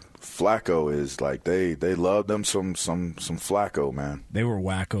Flacco is like they love them some Flacco, man. They were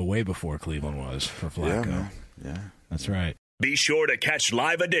wacko way before Cleveland was for Flacco. Yeah, man. Yeah. That's right. Be sure to catch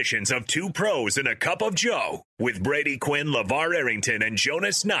live editions of Two Pros and a Cup of Joe with Brady Quinn, LeVar Arrington, and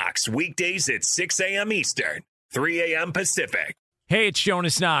Jonas Knox weekdays at 6 a.m. Eastern, 3 a.m. Pacific. Hey, it's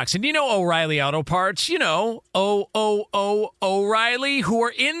Jonas Knox, and you know O'Reilly Auto Parts, O'Reilly, who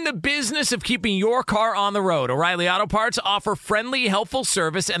are in the business of keeping your car on the road. O'Reilly Auto Parts offer friendly, helpful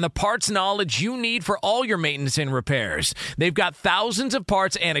service and the parts knowledge you need for all your maintenance and repairs. They've got thousands of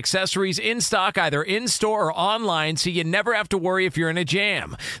parts and accessories in stock, either in-store or online, so you never have to worry if you're in a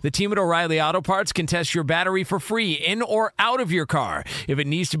jam. The team at O'Reilly Auto Parts can test your battery for free in or out of your car. If it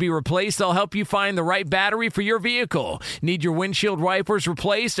needs to be replaced, they'll help you find the right battery for your vehicle. Need your windshield wipers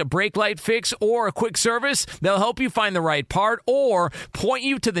replaced, a brake light fix, or a quick service? They'll help you find the right part or point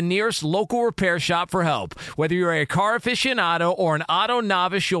you to the nearest local repair shop for help. Whether you're a car aficionado or an auto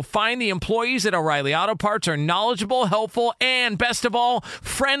novice, you'll find the employees at O'Reilly Auto Parts are knowledgeable, helpful, and best of all,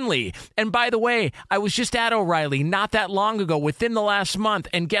 friendly. And by the way, I was just at O'Reilly not that long ago, within the last month,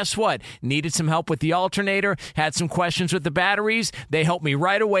 and guess what? Needed some help with the alternator, had some questions with the batteries. They helped me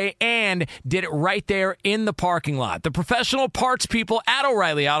right away and did it right there in the parking lot. The professional parts people at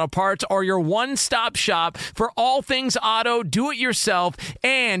O'Reilly Auto Parts are your one-stop shop for all things auto, do-it-yourself,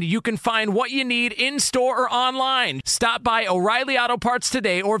 and you can find what you need in-store or online. Stop by O'Reilly Auto Parts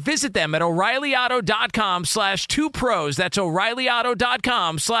today or visit them at O'ReillyAuto.com/2pros. That's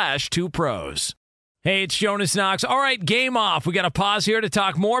O'ReillyAuto.com/2pros. Hey, it's Jonas Knox. All right, game off. We got to pause here to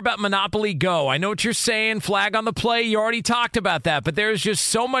talk more about Monopoly Go. I know what you're saying, flag on the play. You already talked about that, but there's just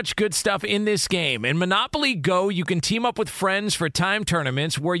so much good stuff in this game. In Monopoly Go, you can team up with friends for time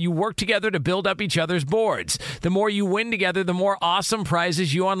tournaments where you work together to build up each other's boards. The more you win together, the more awesome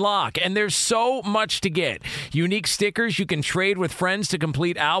prizes you unlock. And there's so much to get. Unique stickers you can trade with friends to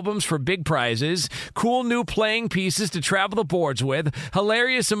complete albums for big prizes. Cool new playing pieces to travel the boards with.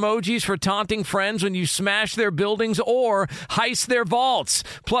 Hilarious emojis for taunting friends when you smash their buildings or heist their vaults.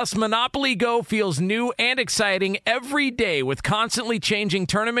 Plus, Monopoly Go feels new and exciting every day with constantly changing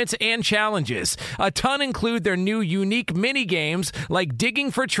tournaments and challenges. A ton include their new unique mini games like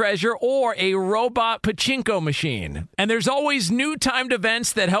digging for treasure or a robot pachinko machine. And there's always new timed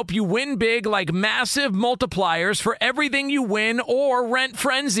events that help you win big, like massive multipliers for everything you win or rent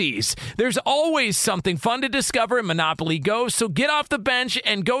frenzies. There's always something fun to discover in Monopoly Go, so get off the bench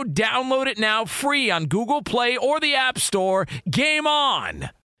and go download it now free on Google Play or the App Store. Game on!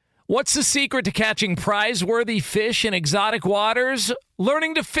 What's the secret to catching prize-worthy fish in exotic waters?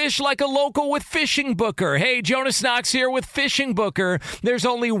 Learning to fish like a local with Fishing Booker. Hey, Jonas Knox here with Fishing Booker. There's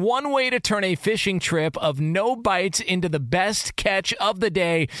only one way to turn a fishing trip of no bites into the best catch of the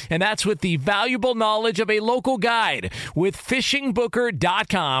day, and that's with the valuable knowledge of a local guide. With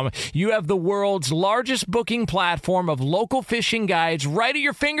FishingBooker.com, you have the world's largest booking platform of local fishing guides right at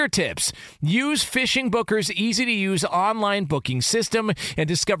your fingertips. Use Fishing Booker's easy-to-use online booking system and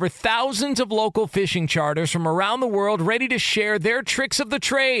discover thousands of local fishing charters from around the world ready to share their tricks of the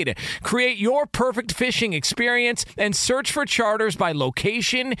trade. Create your perfect fishing experience and search for charters by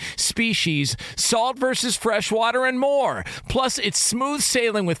location, species, salt versus freshwater, and more. Plus, it's smooth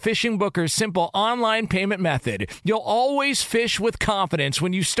sailing with Fishing Booker's simple online payment method. You'll always fish with confidence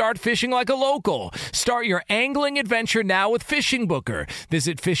when you start fishing like a local. Start your angling adventure now with Fishing Booker.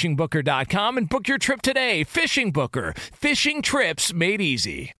 Visit FishingBooker.com and book your trip today. Fishing Booker. Fishing trips made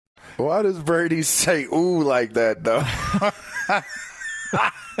easy. Why does Brady say ooh like that, though?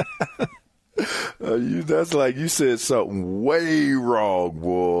 That's like you said something way wrong,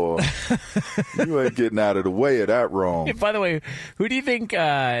 boy. You ain't getting out of the way of that wrong. Hey, by the way, who do you think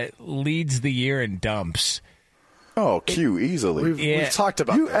leads the year in dumps? Oh, Q, easily. We've talked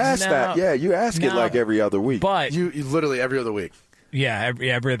about you this. asked that. Yeah, you ask it like every other week. But you literally every other week. Yeah,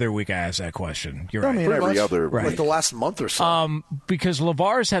 every other week I ask that question. You're right. I mean, every other right. Like the last month or so. Because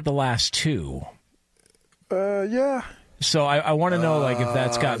LeVar's had the last two. Yeah. So I want to know like if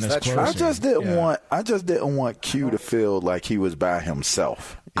that's gotten us closer. I just didn't want Q to feel like he was by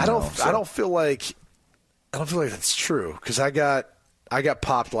himself. I don't feel like that's true because I got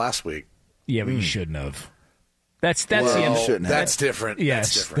popped last week. Yeah, but you shouldn't have. That's different.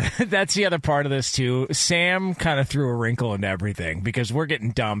 Yes, that's different. That's the other part of this too. Sam kind of threw a wrinkle into everything because we're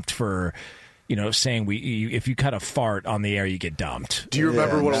getting dumped for, saying if you cut a fart on the air, you get dumped. Do you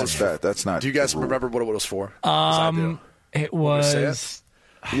remember what it was for? That's not. Do you guys remember what it was for? It was.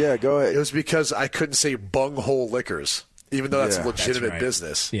 Yeah, go ahead. It was because I couldn't say bunghole liquors, even though that's a legitimate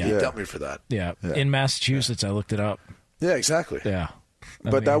business. Yeah. He dumped me for that. Yeah. In Massachusetts, I looked it up. Yeah, exactly. Yeah.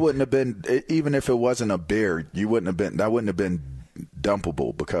 But that wouldn't have been, even if it wasn't a beer, that wouldn't have been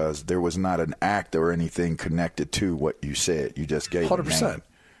dumpable because there was not an act or anything connected to what you said. You just gave 100%.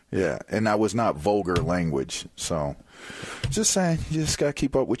 Yeah, and that was not vulgar language. So just saying, you just got to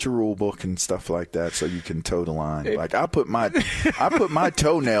keep up with your rule book and stuff like that so you can toe the line. Like I put my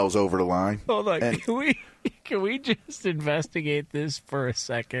toenails over the line. Hold on. Can we just investigate this for a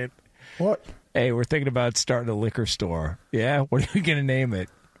second? What? Hey, we're thinking about starting a liquor store. Yeah? What are we going to name it?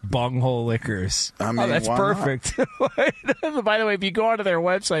 Bunghole Liquors. I mean, that's perfect. By the way, if you go onto their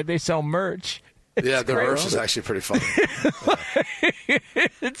website, they sell merch. Yeah, the merch is actually pretty funny.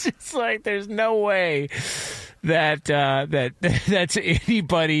 It's just like there's no way that's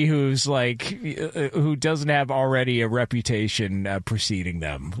anybody who's like who doesn't have already a reputation preceding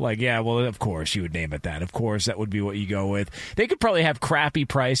them. Like, yeah, well, of course you would name it that. Of course, that would be what you go with. They could probably have crappy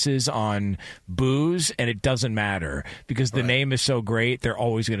prices on booze, and it doesn't matter because the name is so great. They're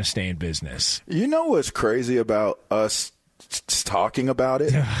always going to stay in business. You know what's crazy about us talking about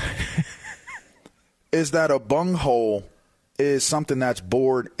it? Is that a bunghole is something that's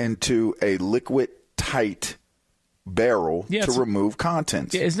bored into a liquid tight barrel to remove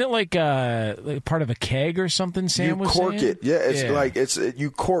contents. Yeah, isn't it like part of a keg or something? Sam was saying? You cork it. Yeah, it's like you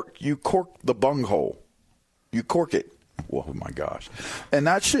cork the bunghole. You cork it. Oh my gosh, and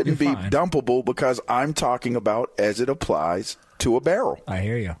that shouldn't be dumpable because I'm talking about as it applies to a barrel. I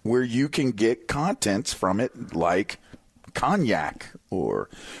hear you. Where you can get contents from it like cognac or,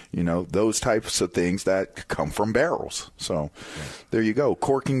 those types of things that come from barrels. So there you go.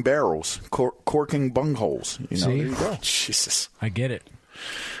 Corking barrels, corking bungholes. There you go. Jesus. I get it.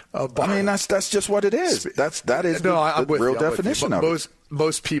 I mean, that's just what it is. That is the real definition of it.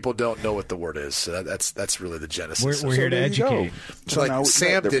 Most people don't know what the word is. So that's really the genesis. We're here to educate. So like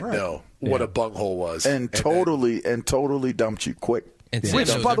Sam didn't know what a bunghole was, and totally dumped you quick.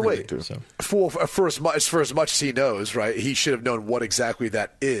 Which, by the way, for as much as he knows, right? He should have known what exactly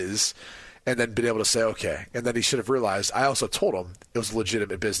that is, and then been able to say, okay. And then he should have realized. I also told him it was a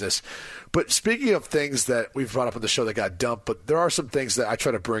legitimate business. But speaking of things that we've brought up on the show that got dumped, but there are some things that I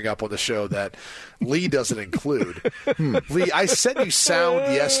try to bring up on the show that Lee doesn't include. Lee, I sent you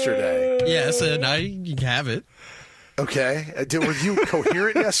sound yesterday. Yes, and I have it. Okay. Were you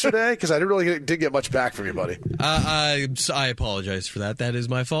coherent yesterday? Because I didn't get much back from you, buddy. I apologize for that. That is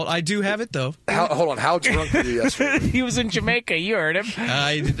my fault. I do have it, though. Hold on. How drunk were you yesterday? He was in Jamaica. You heard him.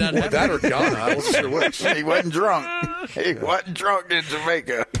 I did not have that or Ghana. I wasn't sure which. He wasn't drunk. He wasn't drunk in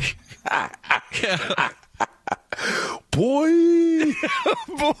Jamaica. Boy.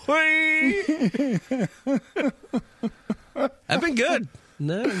 I've been good.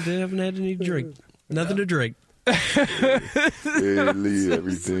 No, I haven't had any drink. Nothing to drink. Hey, Lee,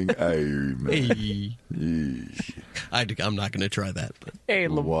 everything Iron Man. Hey. I'm not going to try that. But. Hey,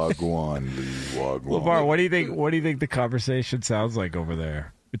 Wagwan, Lee. Wagwan. LeVar, what do you think the conversation sounds like over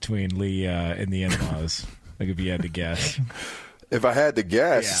there between Lee and the in-laws? Like if you had to guess. If I had to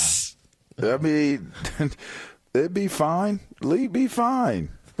guess, I mean, it'd be fine. Lee'd be fine.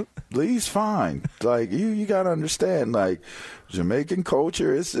 Lee's fine. Like you got to understand, like Jamaican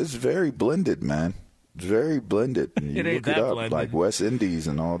culture is very blended, man. It's very blended. You look it up, blended. Like West Indies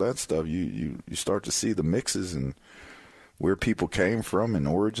and all that stuff. You start to see the mixes and where people came from and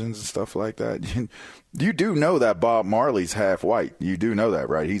origins and stuff like that. You do know that Bob Marley's half white. You do know that,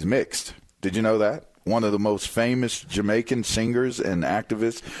 right? He's mixed. Did you know that? One of the most famous Jamaican singers and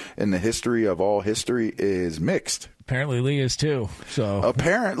activists in the history of all history is mixed. Apparently Lee is too. So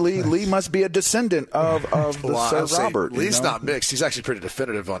apparently Lee must be a descendant of the Sir Robert. Lee's not mixed. He's actually pretty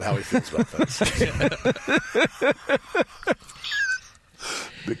definitive on how he feels about things.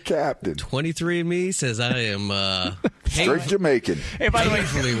 The captain. 23andMe says I am straight Jamaican. Hey, by the way,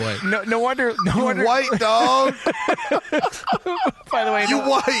 white. No wonder. White dog. By the way, you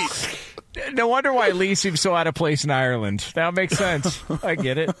white. No wonder why Lee seems so out of place in Ireland. That makes sense. I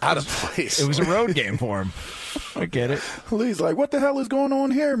get it. Out of place. It was a road game for him. I get it. Lee's like, what the hell is going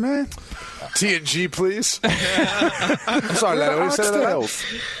on here, man? TNG, please. I'm sorry, Larry. What you said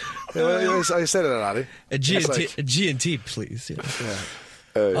that? I said it, Larry. G&T, please. Yeah.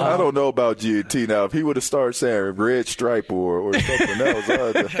 I don't know about G&T now. If he would have started saying Red Stripe or something else,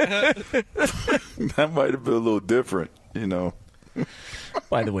 that might have been a little different,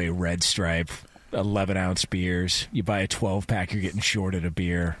 By the way, Red Stripe, 11-ounce beers. You buy a 12-pack, you're getting shorted a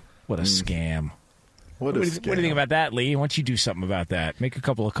beer. What a scam. What do you think about that, Lee? Why don't you do something about that? Make a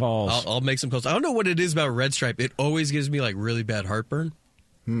couple of calls. I'll make some calls. I don't know what it is about Red Stripe. It always gives me like really bad heartburn.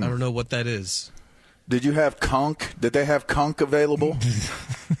 I don't know what that is. Did you have conch? Did they have conch available?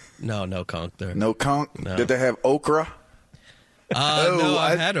 No conch there. No conch? No. Did they have okra? No,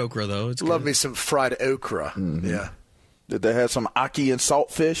 I've had okra, though. It's love good. me some fried okra. Mm-hmm. Yeah. Did they have some ackee and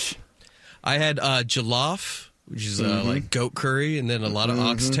saltfish? I had jollof, which is like goat curry, and then a lot of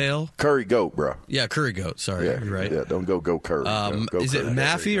oxtail. Curry goat, bro. Yeah, curry goat. Sorry, yeah, you're right. Yeah, don't go curry. Go is curry. it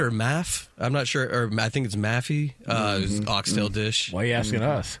Maffy or Maff? I'm not sure. Or I think it's Maffy. It was oxtail dish. Why are you asking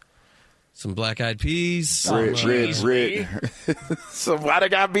us? Some black-eyed peas. Red. Somebody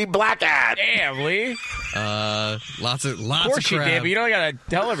got to be black-eyed. Damn, Lee. Lots of crab. Of course you did, but you don't got to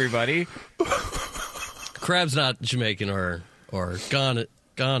tell everybody. Crab's not Jamaican or Ghana,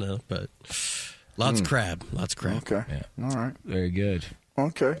 but lots of crab. Lots of crab. Okay. Yeah. All right. Very good.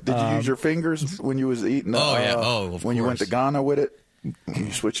 Okay. Did you use your fingers when you was eating? Of when you went to Ghana with it?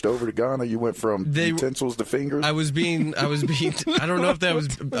 You switched over to Ghana. You went from utensils to fingers. I was being. I don't know if I was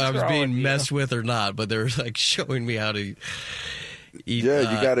being messed with or not, but they were like showing me how to eat.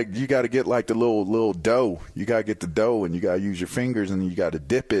 Yeah, you gotta get like the little dough. You gotta get the dough, and you gotta use your fingers, and you gotta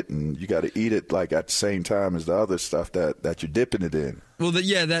dip it, and you gotta eat it like at the same time as the other stuff that you're dipping it in. Well,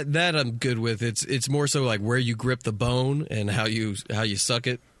 that I'm good with. It's more so like where you grip the bone and how you suck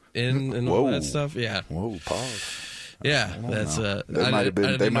it in and all that stuff. Yeah. Whoa, pause. Yeah, that's they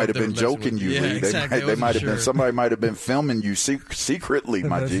might have been joking you. Yeah, exactly. They might have been. Somebody might have been filming you secretly,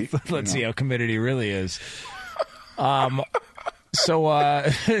 my G. Let's see how committed he really is. So why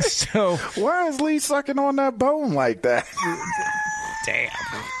is Lee sucking on that bone like that? Damn.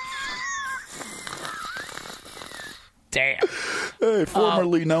 Damn. Hey,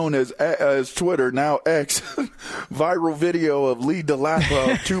 formerly known as Twitter, now X, viral video of Lee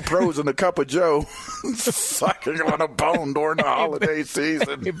DeLappa, 2 pros and a cup of Joe, sucking on a bone during the holiday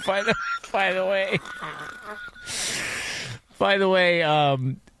season. By the way,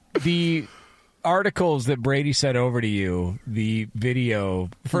 the articles that Brady sent over to you, the video,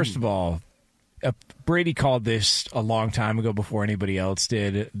 first of all, Brady called this a long time ago before anybody else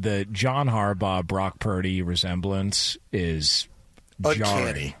did. The John Harbaugh, Brock Purdy resemblance is uncanny.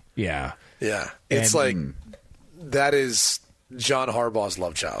 Jarring. Yeah. Yeah. It's that is John Harbaugh's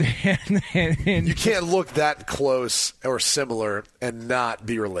love child. and you can't look that close or similar and not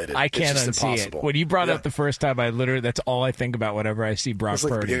be related. I can't it's just unsee impossible. it. When you brought it up the first time, that's all I think about whenever I see Brock It's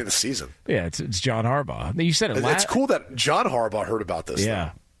like Purdy. the beginning of the season. Yeah, it's John Harbaugh. You said it It's cool that John Harbaugh heard about this. Yeah.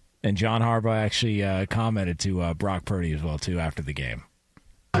 Though. And John Harbaugh actually commented to Brock Purdy as well, too, after the game.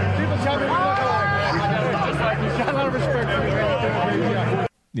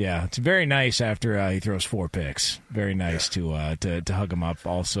 Yeah, it's very nice after he throws 4 picks. Very nice to hug him up.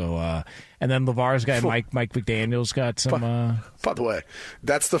 Also, and then LeVar's guy Mike McDaniel's got some. By the way,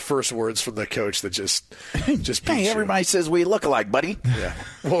 that's the first words from the coach that just hey, everybody says we look alike, buddy. Yeah.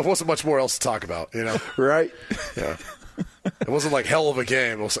 Well, it wasn't much more else to talk about, right? Yeah. It wasn't like hell of a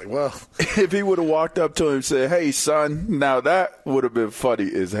game. It was like, well, if he would have walked up to him and said, "Hey, son," now that would have been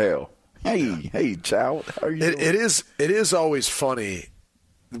funny as hell. Hey, child, how are you? It is always funny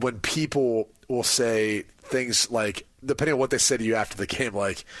when people will say things like, depending on what they say to you after the game,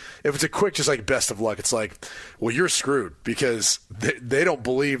 like if it's a quick, just like best of luck, it's like, well, you're screwed because they don't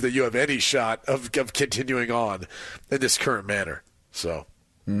believe that you have any shot of continuing on in this current manner. So.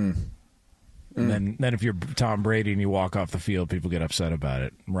 And then if you're Tom Brady and you walk off the field, people get upset about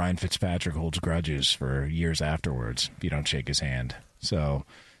it. Ryan Fitzpatrick holds grudges for years afterwards if you don't shake his hand. So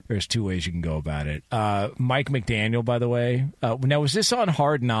there's 2 ways you can go about it. Mike McDaniel, by the way. Now, was this on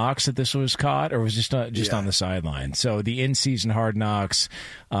Hard Knocks that this was caught, or was this just on the sideline? So the in-season Hard Knocks,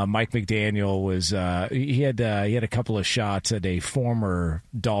 Mike McDaniel was he had a couple of shots at a former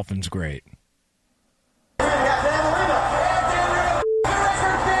Dolphins great.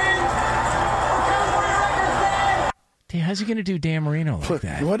 How's he going to do Dan Marino like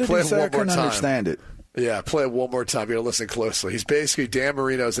that? What did he say? I couldn't understand it. Yeah, play it one more time. You got to listen closely. He's basically Dan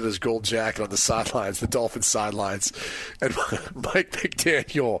Marino's in his gold jacket on the sidelines, the Dolphins sidelines, and Mike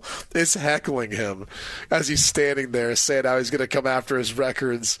McDaniel is heckling him as he's standing there, saying how he's going to come after his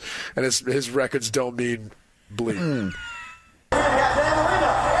records, and his records don't mean bleep.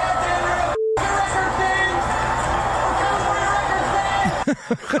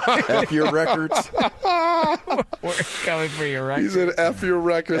 F your records. We're coming for your records. He said, F your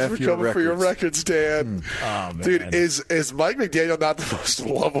records. We're coming for your records, Dan. Oh, man. Dude, is Mike McDaniel not the most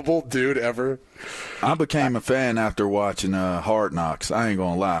lovable dude ever? I became a fan after watching Hard Knocks. I ain't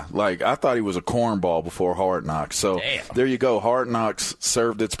going to lie. Like, I thought he was a cornball before Hard Knocks. So, There you go. Hard Knocks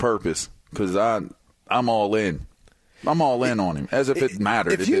served its purpose because I'm all in. I'm all in on him, as if it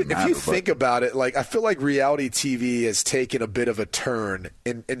mattered. If you think about it, like I feel like reality TV has taken a bit of a turn,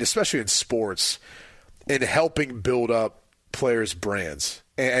 and especially in sports, in helping build up players' brands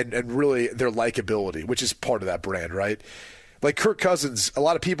and really their likability, which is part of that brand, right? Like Kirk Cousins, a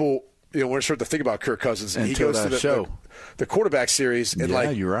lot of people, we're starting to think about Kirk Cousins, and he goes to the quarterback series, and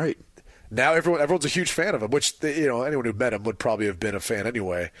you're right. Now everyone's a huge fan of him, which anyone who met him would probably have been a fan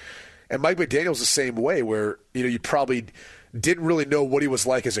anyway. And Mike McDaniel's the same way, where you probably didn't really know what he was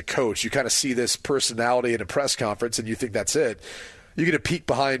like as a coach. You kind of see this personality in a press conference, and you think that's it. You get a peek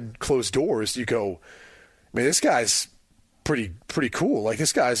behind closed doors. You go, man, this guy's pretty cool. Like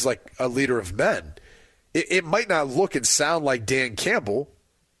this guy's like a leader of men. It might not look and sound like Dan Campbell,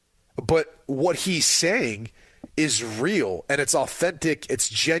 but what he's saying is real and it's authentic. It's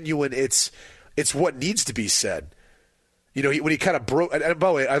genuine. It's what needs to be said. When he kind of broke – and by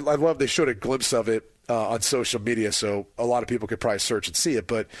the way, I love they showed a glimpse of it on social media, so a lot of people could probably search and see it.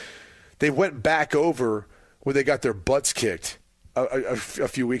 But they went back over when they got their butts kicked a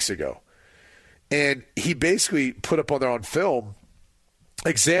few weeks ago. And he basically put up on their own film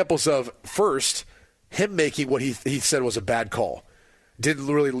examples of, first, him making what he said was a bad call. Didn't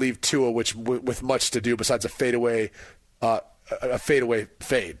really leave Tua with much to do besides a fadeaway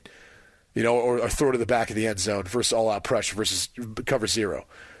fade. Or throw to the back of the end zone versus all-out pressure versus cover zero.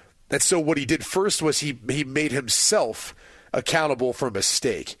 And so what he did first was he made himself accountable for a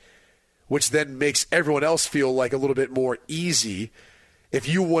mistake, which then makes everyone else feel like a little bit more easy if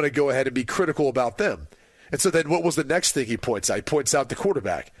you want to go ahead and be critical about them. And so then what was the next thing he points out? He points out the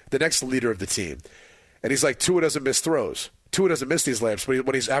quarterback, the next leader of the team. And he's like, Tua doesn't miss throws. Tua doesn't miss these layups, but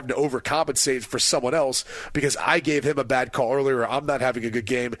when he's having to overcompensate for someone else because I gave him a bad call earlier, or I'm not having a good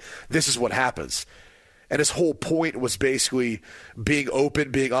game, this is what happens. And his whole point was basically being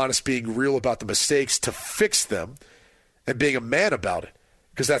open, being honest, being real about the mistakes to fix them, and being a man about it,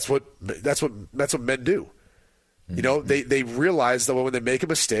 because that's what men do. You know, they realize that when they make a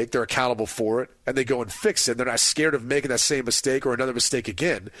mistake, they're accountable for it, and they go and fix it. They're not scared of making that same mistake or another mistake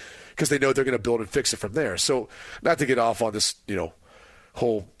again, because they know they're going to build and fix it from there. So, not to get off on this,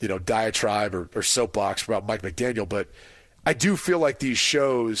 whole diatribe or soapbox about Mike McDaniel, but I do feel like these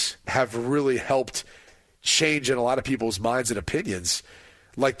shows have really helped change in a lot of people's minds and opinions,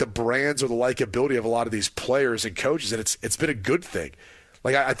 like the brands or the likability of a lot of these players and coaches, and it's been a good thing.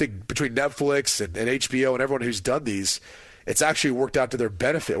 Like, I think between Netflix and HBO and everyone who's done these, it's actually worked out to their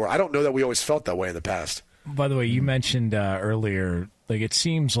benefit, where I don't know that we always felt that way in the past. By the way, you mentioned earlier, like, it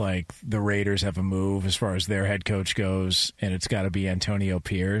seems like the Raiders have a move as far as their head coach goes, and it's got to be Antonio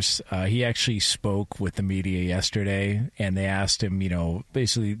Pierce. He actually spoke with the media yesterday, and they asked him,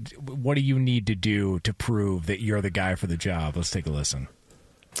 basically, what do you need to do to prove that you're the guy for the job? Let's take a listen.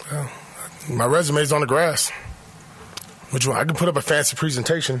 My resume's on the grass. Which one? I can put up a fancy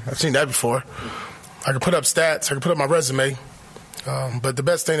presentation. I've seen that before. I can put up stats. I can put up my resume. But the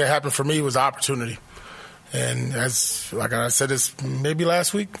best thing that happened for me was opportunity. And like I said this maybe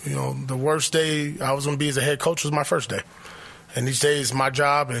last week, the worst day I was going to be as a head coach was my first day. And each day is my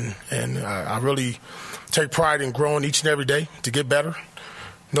job, and I really take pride in growing each and every day to get better.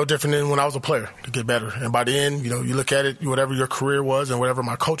 No different than when I was a player, to get better. And by the end, you look at it, whatever your career was and whatever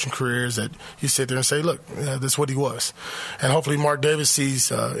my coaching career is, that you sit there and say, look, this is what he was. And hopefully Mark Davis sees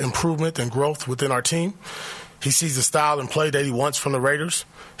improvement and growth within our team. He sees the style and play that he wants from the Raiders.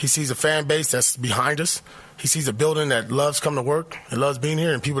 He sees a fan base that's behind us. He sees a building that loves coming to work and loves being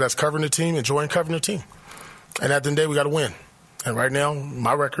here, and people that's covering the team, enjoying covering the team. And at the end of the day, we got to win. And right now,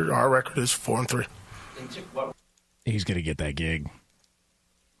 our record is 4-3. He's going to get that gig.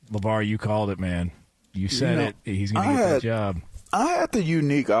 LeVar, you called it, man. You said it. He's going to get that job. I had the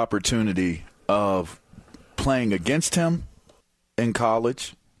unique opportunity of playing against him in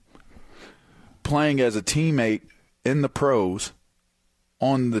college, playing as a teammate in the pros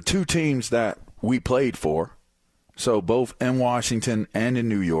on the two teams that we played for, so both in Washington and in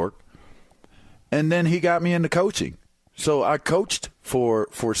New York. And then he got me into coaching. So I coached for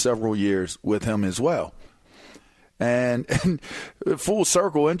several years with him as well. And full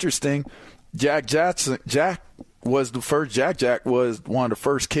circle, interesting, Jack was the first. Jack was one of the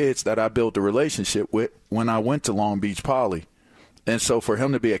first kids that I built a relationship with when I went to Long Beach Poly. And so for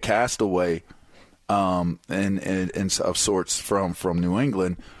him to be a castaway and of sorts from New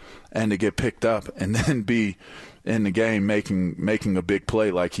England, and to get picked up and then be in the game making a big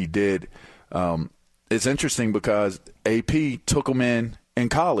play like he did, it's interesting because AP took him in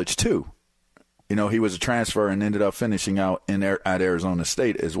college too. He was a transfer and ended up finishing out at Arizona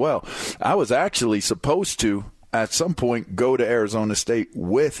State as well. I was actually supposed to, at some point, go to Arizona State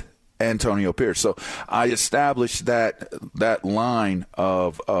with Antonio Pierce. So I established that line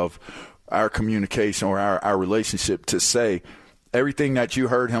of our communication or our relationship to say everything that you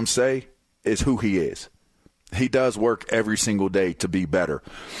heard him say is who he is. He does work every single day to be better.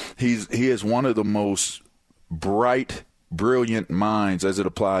 He is one of the most brilliant minds as it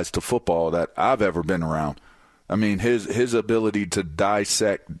applies to football that I've ever been around. I mean, his ability to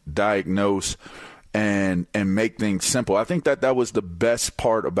dissect, diagnose, and make things simple. I think that was the best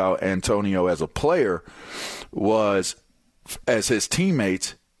part about Antonio as a player, was as his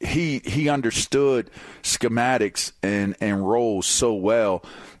teammates, he understood schematics and roles so well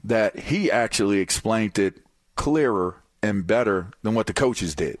that he actually explained it clearer and better than what the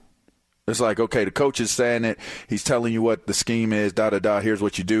coaches did. It's like, okay, the coach is saying it. He's telling you what the scheme is, da-da-da, here's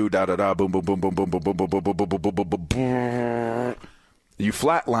what you do, da-da-da, boom, boom, boom, boom, boom, boom, boom, boom, boom, boom, boom, boom, boom, boom, boom. You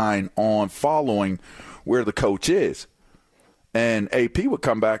flatline on following where the coach is. And AP would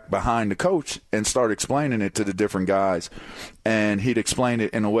come back behind the coach and start explaining it to the different guys. And he'd explain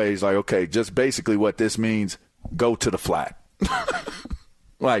it in a way, he's like, okay, just basically what this means, go to the flat.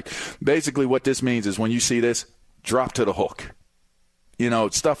 Like, basically what this means is when you see this, drop to the hook.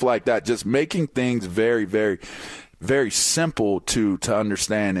 Stuff like that. Just making things very, very, very simple to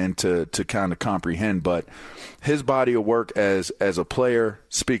understand and to kind of comprehend. But his body of work as a player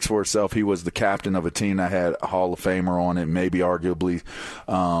speaks for itself. He was the captain of a team that had a Hall of Famer on it, maybe arguably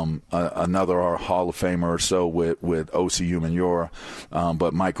another Hall of Famer or so with Osi Umenyiora.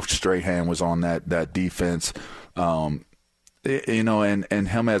 But Michael Strahan was on that defense. And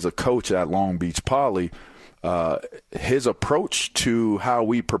him as a coach at Long Beach Poly, his approach to how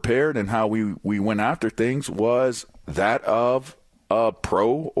we prepared and how we went after things was that of a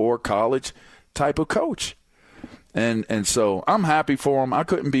pro or college type of coach. And so I'm happy for him. I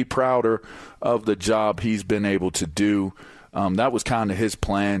couldn't be prouder of the job he's been able to do. That was kind of his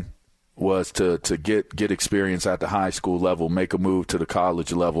plan, was to get experience at the high school level, make a move to the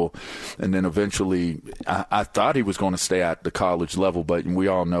college level, and then eventually I thought he was going to stay at the college level, but we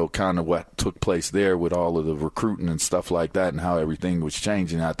all know kind of what took place there with all of the recruiting and stuff like that and how everything was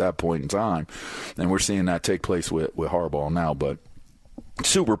changing at that point in time. And we're seeing that take place with Harbaugh now, but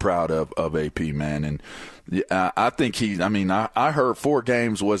super proud of AP, man. And I think I heard 4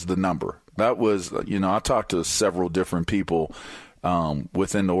 games was the number. That was, I talked to several different people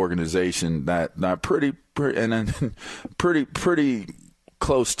within the organization that pretty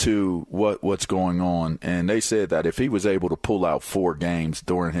close to what's going on, and they said that if he was able to pull out 4 games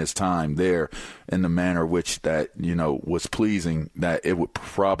during his time there in the manner which that was pleasing, that it would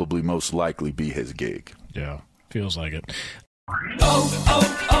probably most likely be his gig. Yeah, feels like it.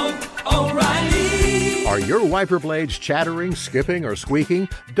 O'Reilly. Are your wiper blades chattering, skipping, or squeaking?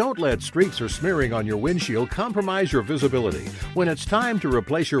 Don't let streaks or smearing on your windshield compromise your visibility. When it's time to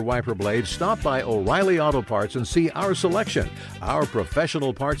replace your wiper blades, stop by O'Reilly Auto Parts and see our selection. Our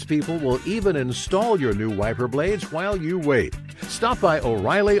professional parts people will even install your new wiper blades while you wait. Stop by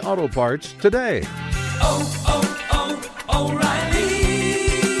O'Reilly Auto Parts today. O'Reilly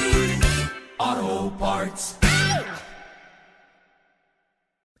Auto Parts.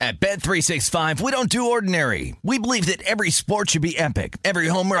 At Bet365, we don't do ordinary. We believe that every sport should be epic. Every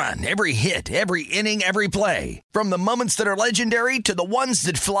home run, every hit, every inning, every play. From the moments that are legendary to the ones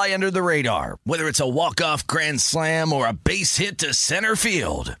that fly under the radar. Whether it's a walk-off grand slam or a base hit to center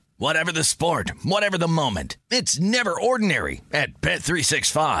field. Whatever the sport, whatever the moment. It's never ordinary at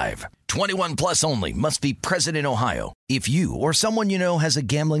Bet365. 21 plus only. Must be present in Ohio. If you or someone you know has a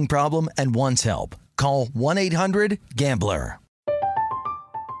gambling problem and wants help, call 1-800-GAMBLER.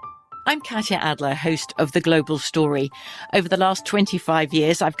 I'm Katya Adler, host of The Global Story. Over the last 25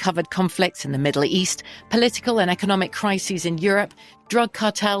 years, I've covered conflicts in the Middle East, political and economic crises in Europe, drug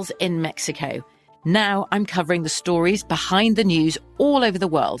cartels in Mexico. Now I'm covering the stories behind the news all over the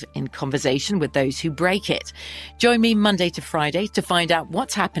world in conversation with those who break it. Join me Monday to Friday to find out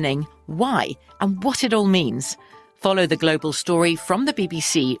what's happening, why, and what it all means. Follow The Global Story from the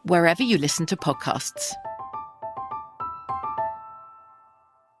BBC wherever you listen to podcasts.